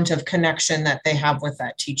amount of connection that they have with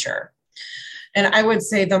that teacher. And I would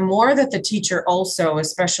say the more that the teacher also,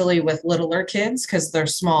 especially with littler kids, because they're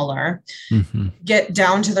smaller, get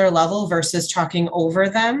down to their level versus talking over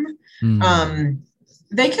them,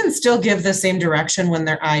 they can still give the same direction when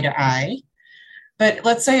they're eye to eye. But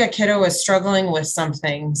let's say a kiddo is struggling with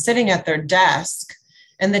something, sitting at their desk,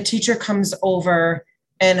 and the teacher comes over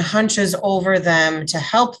and hunches over them to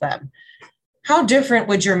help them. How different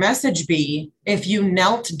would your message be if you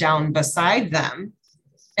knelt down beside them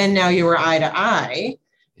and now you were eye to eye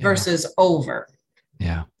versus over?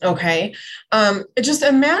 Yeah. Okay. Just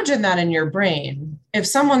imagine that in your brain. If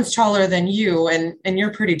someone's taller than you and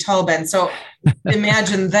you're pretty tall, Ben, so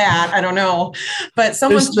imagine that. I don't know, but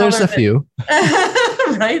someone's there's a few,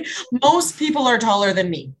 right? Most people are taller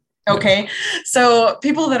than me. Okay. So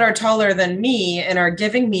people that are taller than me and are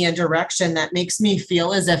giving me a direction that makes me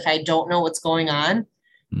feel as if I don't know what's going on,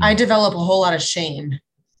 I develop a whole lot of shame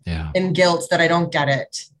and guilt that I don't get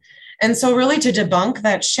it. And so really to debunk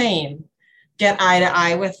that shame, get eye to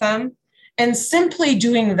eye with them, and simply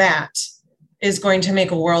doing that is going to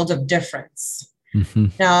make a world of difference.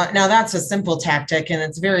 Now that's a simple tactic, and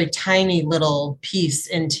it's a very tiny little piece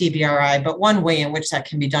in TBRI, but one way in which that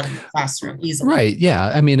can be done in the classroom easily. Right. Yeah.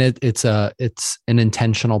 I mean, it's an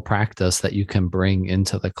intentional practice that you can bring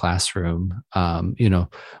into the classroom.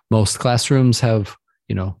 Most classrooms have,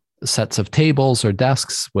 sets of tables or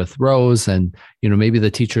desks with rows, and, maybe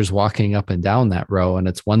the teacher's walking up and down that row, and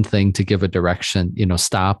it's one thing to give a direction,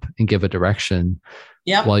 stop and give a direction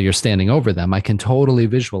while you're standing over them. I can totally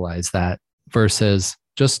visualize that versus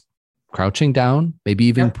just crouching down, maybe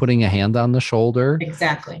even Yep. putting a hand on the shoulder.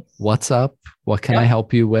 Exactly. What's up? What can I Yep.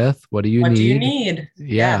 help you with? What do you What do you need? need?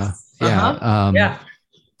 Yeah. Yes. Yeah.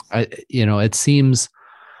 Yeah. It seems,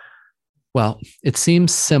 well, it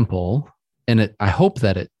seems simple, and I hope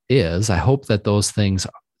that it is. I hope that those things,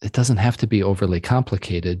 it doesn't have to be overly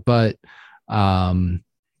complicated, but I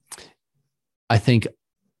think,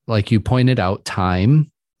 like you pointed out,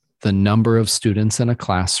 time, the number of students in a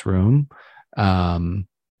classroom,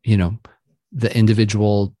 you know, the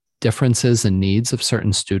individual differences and needs of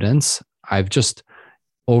certain students.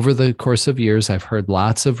 Over the course of years, I've heard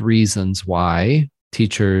lots of reasons why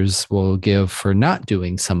teachers will give for not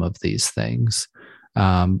doing some of these things.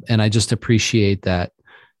 And I just appreciate that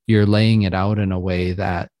you're laying it out in a way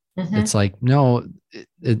that it's like, no,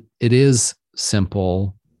 it is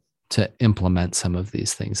simple to implement some of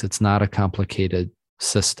these things. It's not a complicated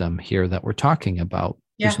system here that we're talking about.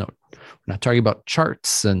 Yeah. We're not talking about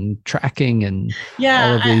charts and tracking and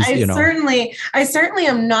all of these, I certainly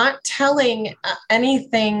am not telling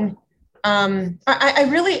anything. I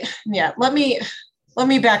really, let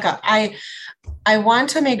me back up. I want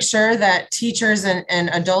to make sure that teachers and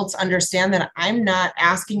adults understand that I'm not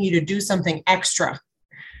asking you to do something extra.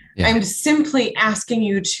 Yeah. I'm simply asking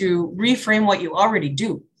you to reframe what you already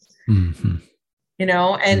do. Mm-hmm.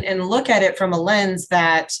 And look at it from a lens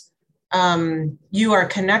that you are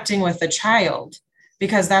connecting with the child,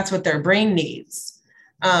 because that's what their brain needs.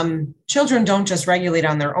 Children don't just regulate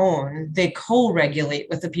on their own. They co-regulate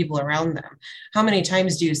with the people around them. How many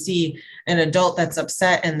times do you see an adult that's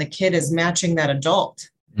upset and the kid is matching that adult,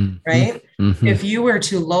 right? Mm-hmm. If you were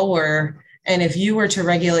to lower and if you were to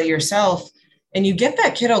regulate yourself and you get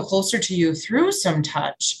that kiddo closer to you through some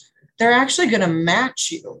touch, they're actually going to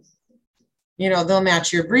match you. They'll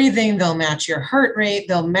match your breathing, they'll match your heart rate,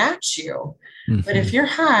 they'll match you. Mm-hmm. But if you're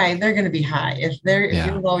high, they're going to be high. If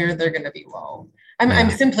you're low, they're going to be low.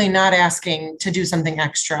 I'm simply not asking to do something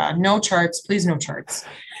extra. No charts, please, no charts.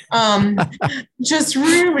 Just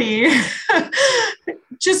really,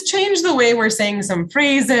 just change the way we're saying some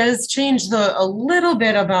phrases, change a little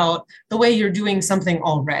bit about the way you're doing something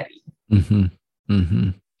already. Mm-hmm. Mm-hmm.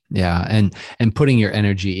 Yeah. And putting your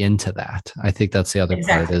energy into that. I think that's the other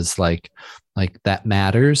part is like that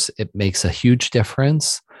matters. It makes a huge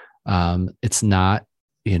difference. It's not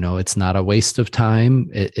a waste of time.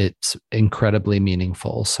 It's incredibly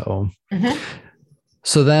meaningful. So,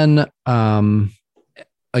 so then,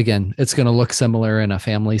 again, it's going to look similar in a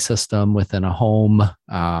family system within a home,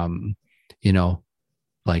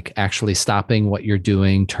 like actually stopping what you're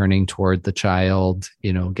doing, turning toward the child,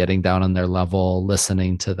 getting down on their level,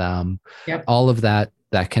 listening to them. Yep. All of that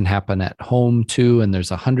can happen at home too. And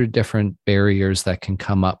there's 100 different barriers that can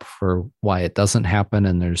come up for why it doesn't happen.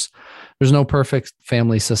 And there's no perfect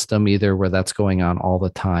family system either where that's going on all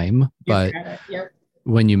the time. But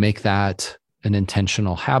when you make that an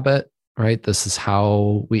intentional habit, right? This is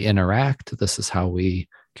how we interact. This is how we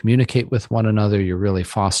communicate with one another. You're really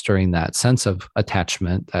fostering that sense of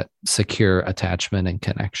attachment, that secure attachment and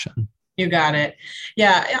connection. You got it.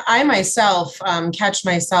 Yeah. I myself catch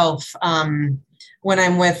myself when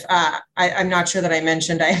I'm with, I'm not sure that I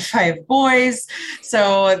mentioned I have 5 boys,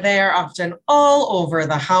 so they're often all over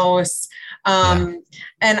the house. And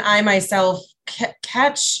I myself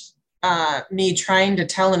catch me trying to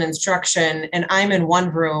tell an instruction and I'm in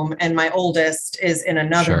one room and my oldest is in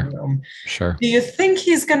another room. Sure. Do you think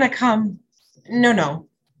he's going to come? No,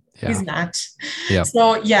 he's not. Yep.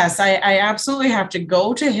 So yes, I absolutely have to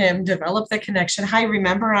go to him, develop the connection. Hi,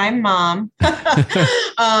 remember I'm mom.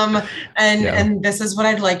 And this is what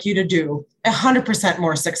I'd like you to do. 100%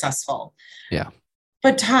 more successful. Yeah.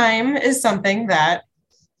 But time is something that,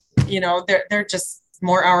 they're just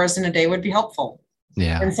more hours in a day would be helpful.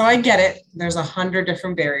 Yeah. And so I get it. There's 100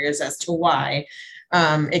 different barriers as to why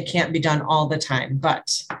it can't be done all the time, but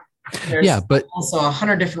there's also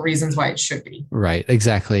 100 different reasons why it should be. Right.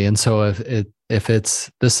 Exactly. And so if it's,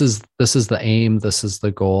 this is the aim, this is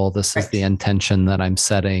the goal, this is the intention that I'm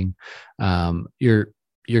setting, you're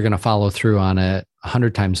going to follow through on it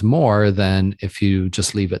 100 times more than if you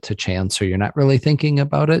just leave it to chance or you're not really thinking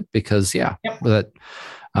about it because and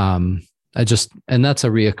that's a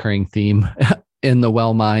reoccurring theme in the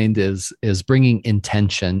well mind is bringing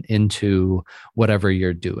intention into whatever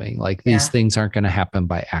you're doing. Like these things aren't going to happen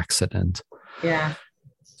by accident. Yeah.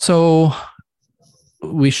 So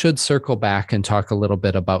we should circle back and talk a little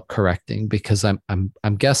bit about correcting, because I'm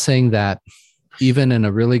guessing that even in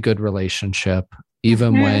a really good relationship,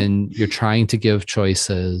 even when you're trying to give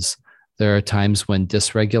choices, there are times when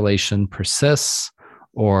dysregulation persists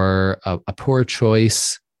or a poor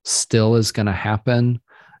choice still is going to happen.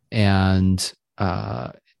 And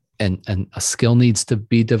and a skill needs to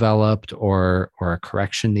be developed, or a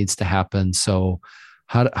correction needs to happen. So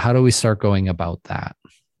how do we start going about that?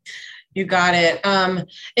 You got it.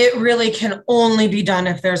 It really can only be done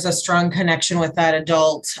if there's a strong connection with that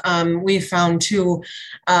adult. We found too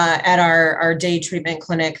at our day treatment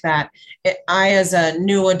clinic that I, as a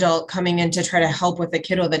new adult coming in to try to help with a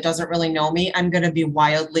kiddo that doesn't really know me, I'm going to be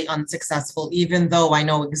wildly unsuccessful, even though I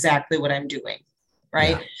know exactly what I'm doing.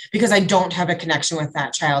 Right? Yeah. Because I don't have a connection with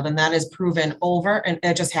that child. And that is proven over. And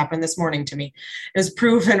it just happened this morning to me. It was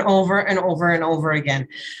proven over and over and over again.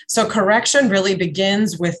 So correction really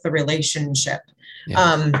begins with the relationship.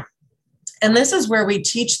 Yeah. And this is where we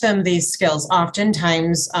teach them these skills.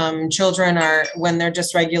 Oftentimes, children are, when they're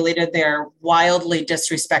dysregulated, they're wildly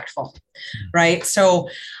disrespectful, right? So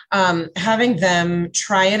having them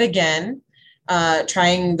try it again,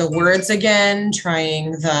 trying the words again,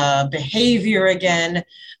 trying the behavior again,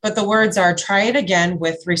 but the words are try it again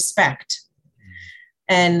with respect.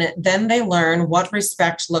 And then they learn what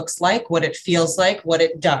respect looks like, what it feels like, what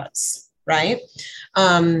it does, right?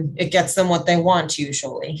 It gets them what they want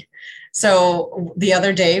usually. So the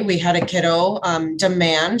other day we had a kiddo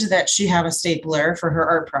demand that she have a stapler for her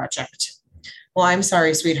art project. Well, I'm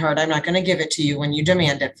sorry, sweetheart, I'm not going to give it to you when you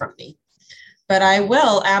demand it from me, but I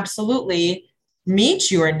will absolutely meet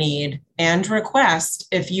your need and request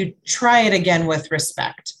if you try it again with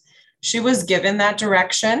respect. She was given that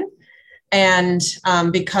direction, and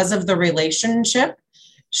because of the relationship,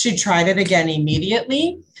 she tried it again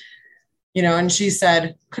immediately, and she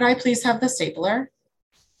said, could I please have the stapler?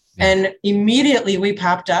 Yeah. And immediately we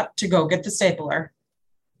popped up to go get the stapler.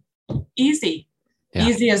 Easy. Yeah.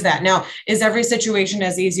 Easy as that. Now, is every situation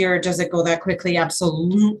as easy, or does it go that quickly?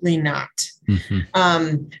 Absolutely not. Mm-hmm.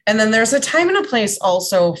 And then there's a time and a place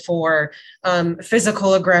also for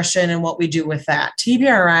physical aggression and what we do with that.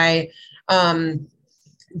 TBRI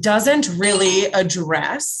doesn't really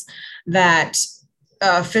address that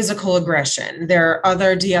physical aggression. There are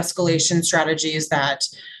other de-escalation strategies that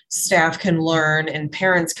staff can learn and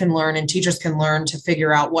parents can learn and teachers can learn to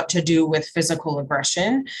figure out what to do with physical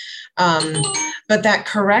aggression. But that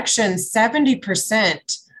correction,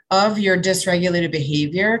 70% of your dysregulated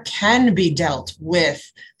behavior can be dealt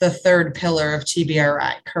with the third pillar of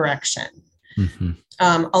TBRI, correction. Mm-hmm.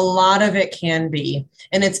 A lot of it can be,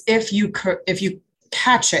 and it's if you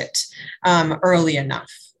catch it early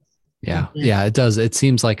enough. Yeah. Mm-hmm. Yeah, it does. It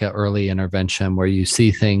seems like an early intervention where you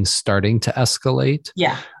see things starting to escalate.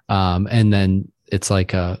 Yeah. And then it's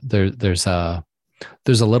like there's a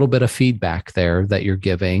little bit of feedback there that you're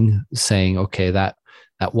giving, saying, okay, that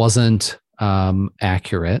wasn't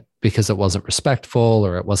accurate because it wasn't respectful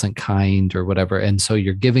or it wasn't kind or whatever. And so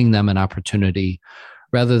you're giving them an opportunity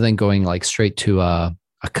rather than going like straight to a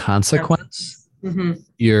consequence. Mm-hmm.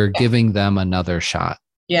 You're giving them another shot.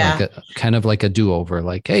 Yeah. Like kind of like a do-over,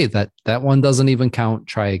 like, hey, that one doesn't even count.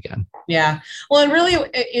 Try again. Yeah. Well, and really,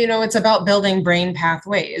 it's about building brain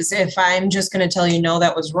pathways. If I'm just going to tell you, no,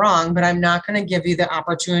 that was wrong, but I'm not going to give you the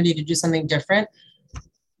opportunity to do something different.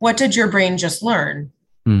 What did your brain just learn?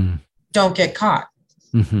 Don't get caught.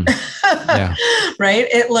 Mm-hmm. Yeah. Right.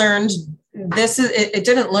 It learned it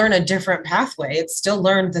didn't learn a different pathway. It still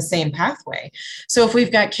learned the same pathway. So if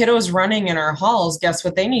we've got kiddos running in our halls, guess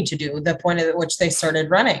what they need to do? The point at which they started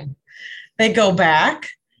running, they go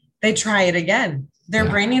back, they try it again. Their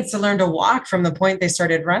brain needs to learn to walk from the point they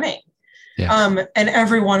started running. Yeah. And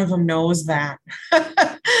every one of them knows that.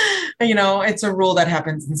 It's a rule that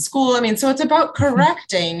happens in school. So it's about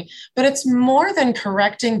correcting, but it's more than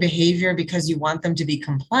correcting behavior because you want them to be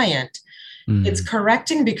compliant. It's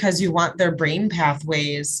correcting because you want their brain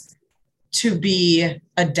pathways to be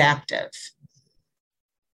adaptive.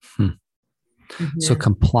 Mm-hmm. So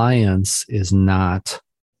compliance is not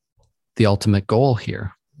the ultimate goal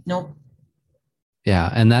here. Nope.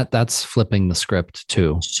 Yeah. And that's flipping the script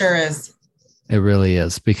too. Sure is. It really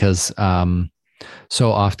is, because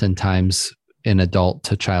so oftentimes in adult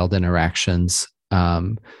to child interactions,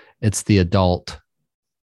 it's the adult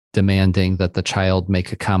demanding that the child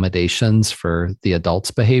make accommodations for the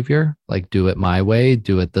adult's behavior, like do it my way,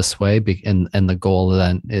 do it this way. And the goal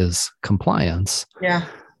then is compliance. Yeah.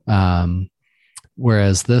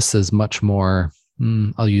 Whereas this is much more,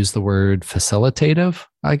 I'll use the word facilitative,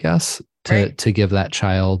 I guess, to give that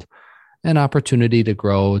child an opportunity to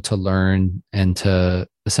grow, to learn, and to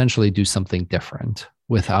essentially do something different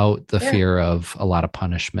without the fear of a lot of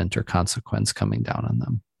punishment or consequence coming down on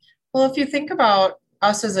them. Well, if you think about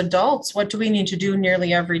us as adults, what do we need to do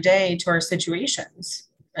nearly every day to our situations?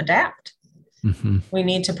 Adapt. Mm-hmm. We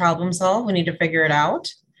need to problem solve. We need to figure it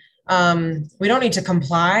out. We don't need to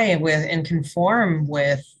comply with and conform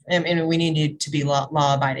with, and we need to be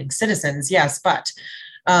law-abiding citizens, yes, but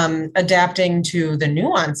adapting to the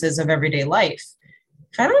nuances of everyday life.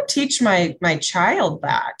 If I don't teach my child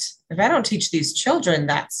that, if I don't teach these children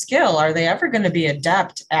that skill, are they ever going to be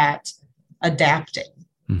adept at adapting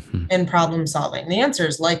and problem solving? The answer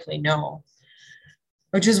is likely no,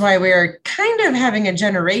 which is why we're kind of having a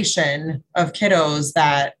generation of kiddos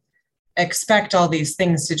that expect all these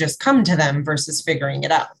things to just come to them versus figuring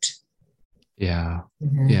it out. Yeah.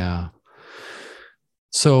 Yeah.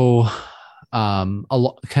 So,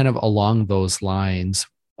 kind of along those lines,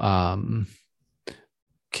 can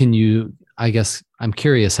you, I guess I'm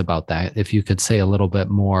curious about that. If you could say a little bit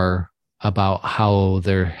more about how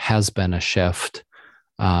there has been a shift.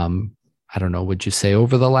 I don't know, would you say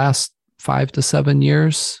over the last 5 to 7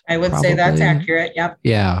 years? I would say that's accurate. Yep.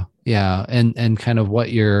 Yeah. Yeah. And kind of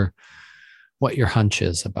what your hunch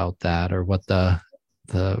is about that, or what the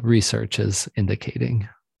research is indicating.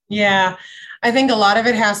 Yeah. I think a lot of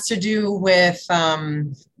it has to do with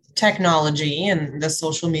technology and the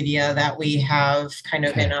social media that we have kind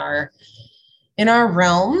of in our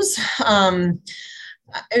realms.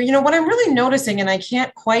 What I'm really noticing, and I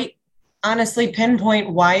can't quite honestly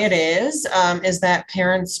pinpoint why it is that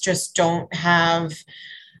parents just don't have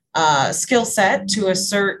skill set to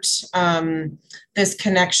assert this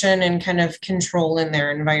connection and kind of control in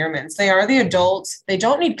their environments. They are the adults. They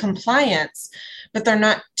don't need compliance, but they're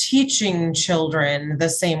not teaching children the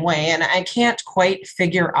same way. And I can't quite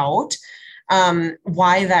figure out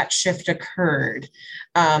why that shift occurred.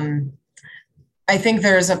 I think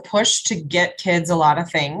there's a push to get kids a lot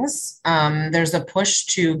of things. There's a push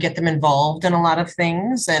to get them involved in a lot of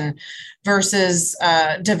things, and versus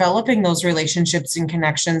developing those relationships and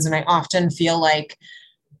connections. And I often feel like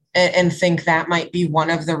and think that might be one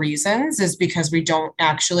of the reasons, is because we don't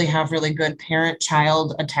actually have really good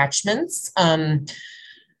parent-child attachments.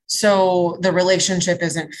 So the relationship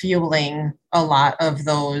isn't fueling a lot of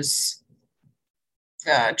those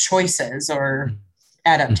choices or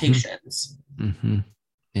adaptations. Mm-hmm.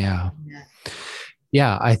 Yeah.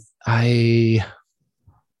 Yeah. I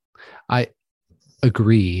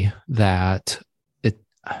agree that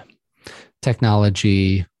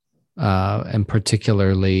technology, and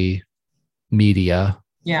particularly media,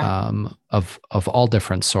 of all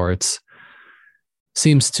different sorts,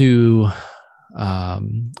 seems to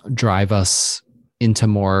drive us into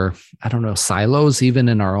more, I don't know, silos, even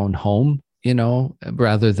in our own home,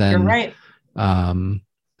 rather than You're right.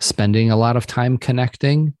 Spending a lot of time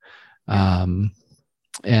connecting. And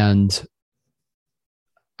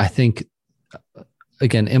I think,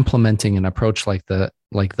 again, implementing an approach like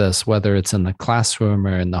this, whether it's in the classroom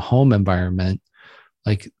or in the home environment,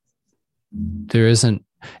 it's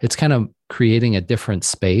kind of creating a different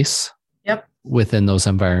space within those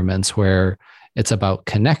environments where it's about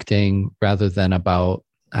connecting rather than about,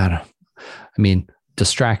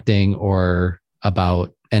 distracting, or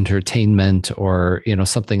about entertainment, or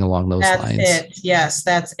something along those lines. That's it. Yes,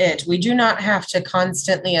 that's it. We do not have to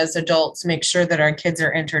constantly, as adults, make sure that our kids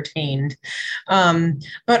are entertained,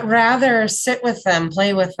 but rather sit with them,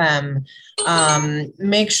 play with them,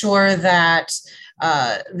 make sure that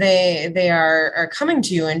they are coming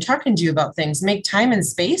to you and talking to you about things. Make time and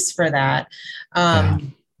space for that. A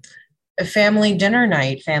family dinner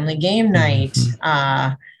night, family game night,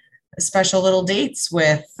 special little dates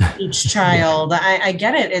with each child. I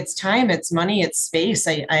get it. It's time, it's money, it's space.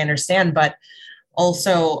 I understand, but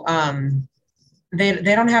also they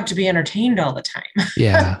don't have to be entertained all the time.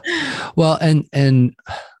 Yeah. Well, and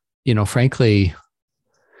frankly,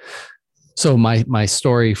 so my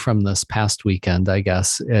story from this past weekend, I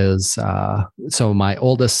guess, is so my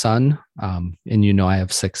oldest son, and I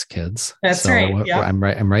have 6 kids. That's so right. Yep.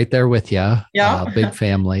 I'm right there with you. Yeah. Big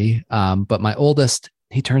family. But my oldest,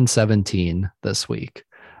 he turned 17 this week.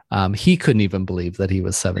 He couldn't even believe that he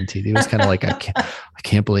was 17. He was kind of like, I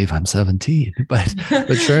can't believe I'm 17, but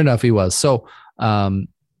sure enough, he was. So,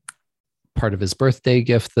 part of his birthday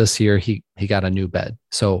gift this year, he got a new bed.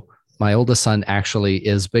 So my oldest son actually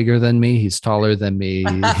is bigger than me. He's taller than me.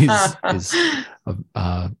 He's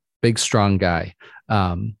a big, strong guy.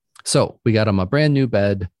 So we got him a brand new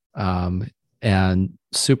bed, and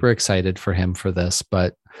super excited for him for this,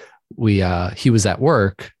 but he was at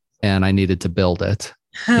work and I needed to build it,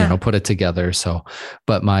 put it together. So,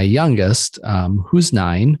 but my youngest, who's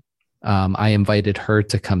 9, I invited her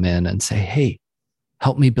to come in and say, hey,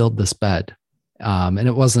 help me build this bed. And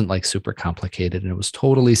it wasn't like super complicated, and it was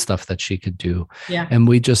totally stuff that she could do. Yeah. And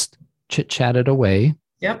we just chit-chatted away.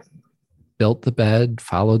 Yep. built the bed,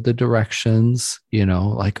 followed the directions,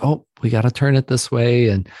 like, oh, we got to turn it this way.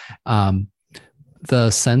 And the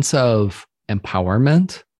sense of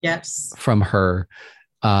empowerment from her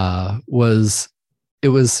was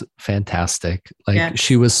fantastic. Like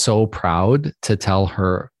she was so proud to tell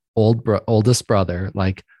her oldest brother,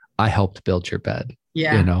 like, I helped build your bed.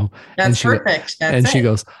 Yeah. That's perfect. She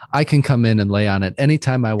goes, I can come in and lay on it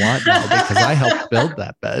anytime I want now because I helped build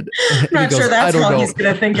that bed. I'm not sure that's how he's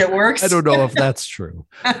going to think it works. I don't know if that's true.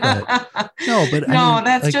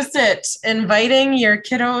 That's just it. Inviting your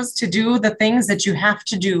kiddos to do the things that you have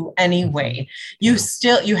to do anyway. You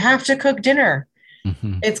have to cook dinner.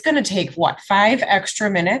 Mm-hmm. It's going to take 5 extra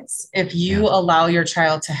minutes if you allow your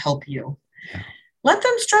child to help you. Yeah. Let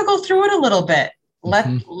them struggle through it a little bit.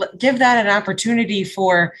 Give that an opportunity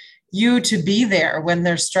for you to be there when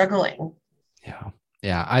they're struggling.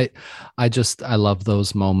 Yeah. I love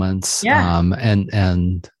those moments. Yeah.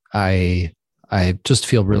 And I just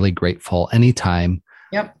feel really grateful anytime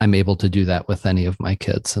I'm able to do that with any of my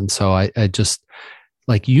kids. And so I just,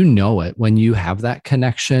 like, it when you have that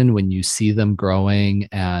connection, when you see them growing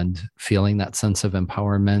and feeling that sense of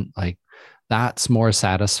empowerment, like that's more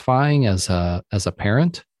satisfying as a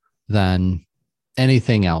parent than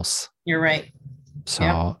anything else. You're right.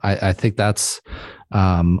 So I think that's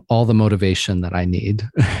all the motivation that I need.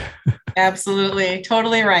 Absolutely.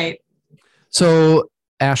 Totally right. So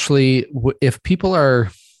Ashley, if people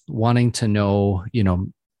are wanting to know,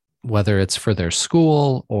 whether it's for their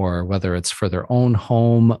school or whether it's for their own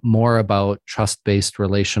home, more about trust-based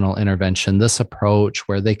relational intervention, this approach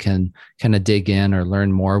where they can kind of dig in or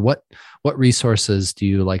learn more, what resources do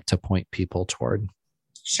you like to point people toward?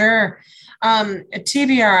 Sure.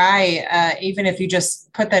 TBRI, even if you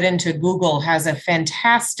just put that into Google, has a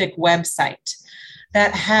fantastic website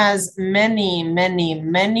that has many, many,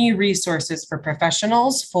 many resources for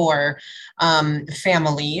professionals, for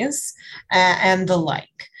families, and the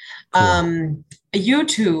like. Cool.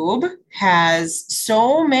 YouTube has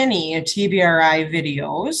so many TBRI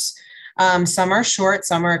videos. Some are short,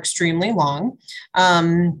 some are extremely long,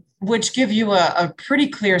 which give you a pretty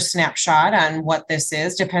clear snapshot on what this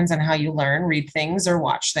is. Depends on how you learn, read things or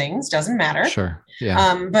watch things, doesn't matter. Sure.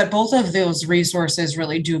 Yeah. But both of those resources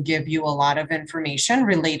really do give you a lot of information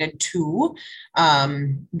related to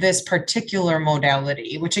this particular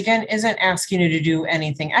modality, which again, isn't asking you to do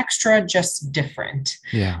anything extra, just different.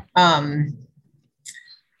 Yeah.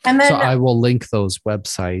 And then, so I will link those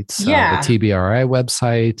websites, the TBRI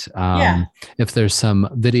website. If there's some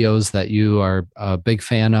videos that you are a big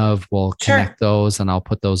fan of, we'll connect those and I'll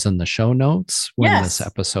put those in the show notes when this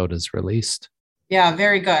episode is released. Yeah,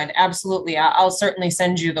 very good. Absolutely. I'll certainly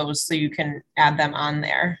send you those so you can add them on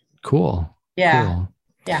there. Cool. Yeah. Cool.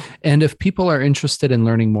 Yeah. And if people are interested in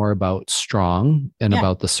learning more about Strong and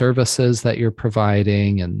about the services that you're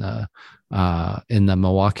providing and in the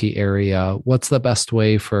Milwaukee area, what's the best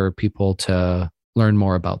way for people to learn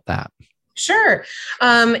more about that? Sure.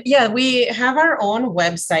 We have our own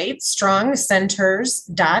website,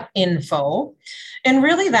 strongcenters.info. And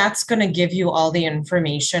really that's going to give you all the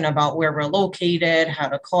information about where we're located, how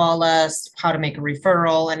to call us, how to make a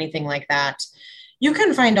referral, anything like that. You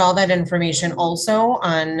can find all that information also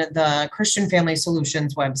on the Christian Family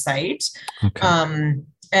Solutions website. Okay.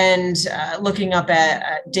 And looking up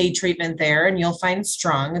at day treatment there, and you'll find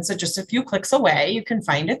Strong. It's just a few clicks away. You can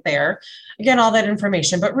find it there. Again, all that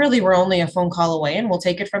information, but really we're only a phone call away and we'll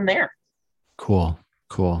take it from there. Cool.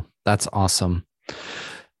 That's awesome.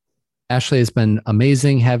 Ashley, it's been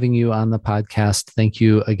amazing having you on the podcast. Thank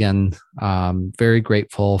you again. Very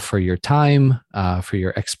grateful for your time, for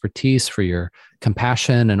your expertise, for your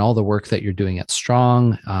compassion and all the work that you're doing at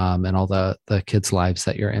Strong, and all the kids' lives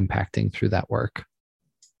that you're impacting through that work.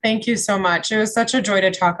 Thank you so much. It was such a joy to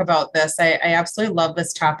talk about this. I absolutely love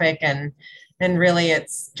this topic, and really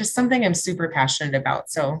it's just something I'm super passionate about.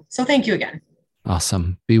 So thank you again.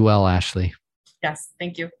 Awesome. Be well, Ashley. Yes.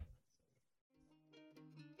 Thank you.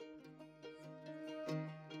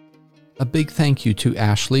 A big thank you to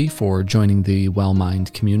Ashley for joining the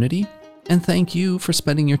WellMind community, and thank you for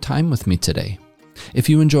spending your time with me today. If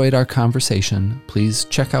you enjoyed our conversation, please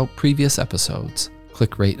check out previous episodes.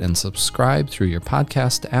 Click rate and subscribe through your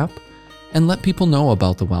podcast app and let people know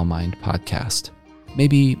about the WellMind podcast.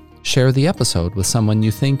 Maybe share the episode with someone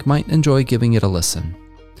you think might enjoy giving it a listen.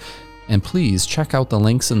 And please check out the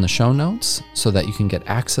links in the show notes so that you can get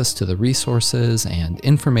access to the resources and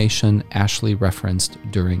information Ashley referenced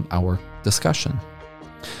during our discussion.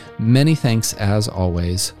 Many thanks, as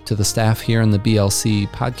always, to the staff here in the BLC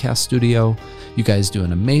podcast studio. You guys do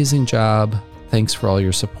an amazing job. Thanks for all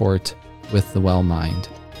your support with the WellMind.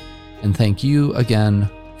 And thank you again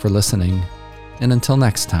for listening, and until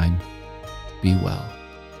next time, be well.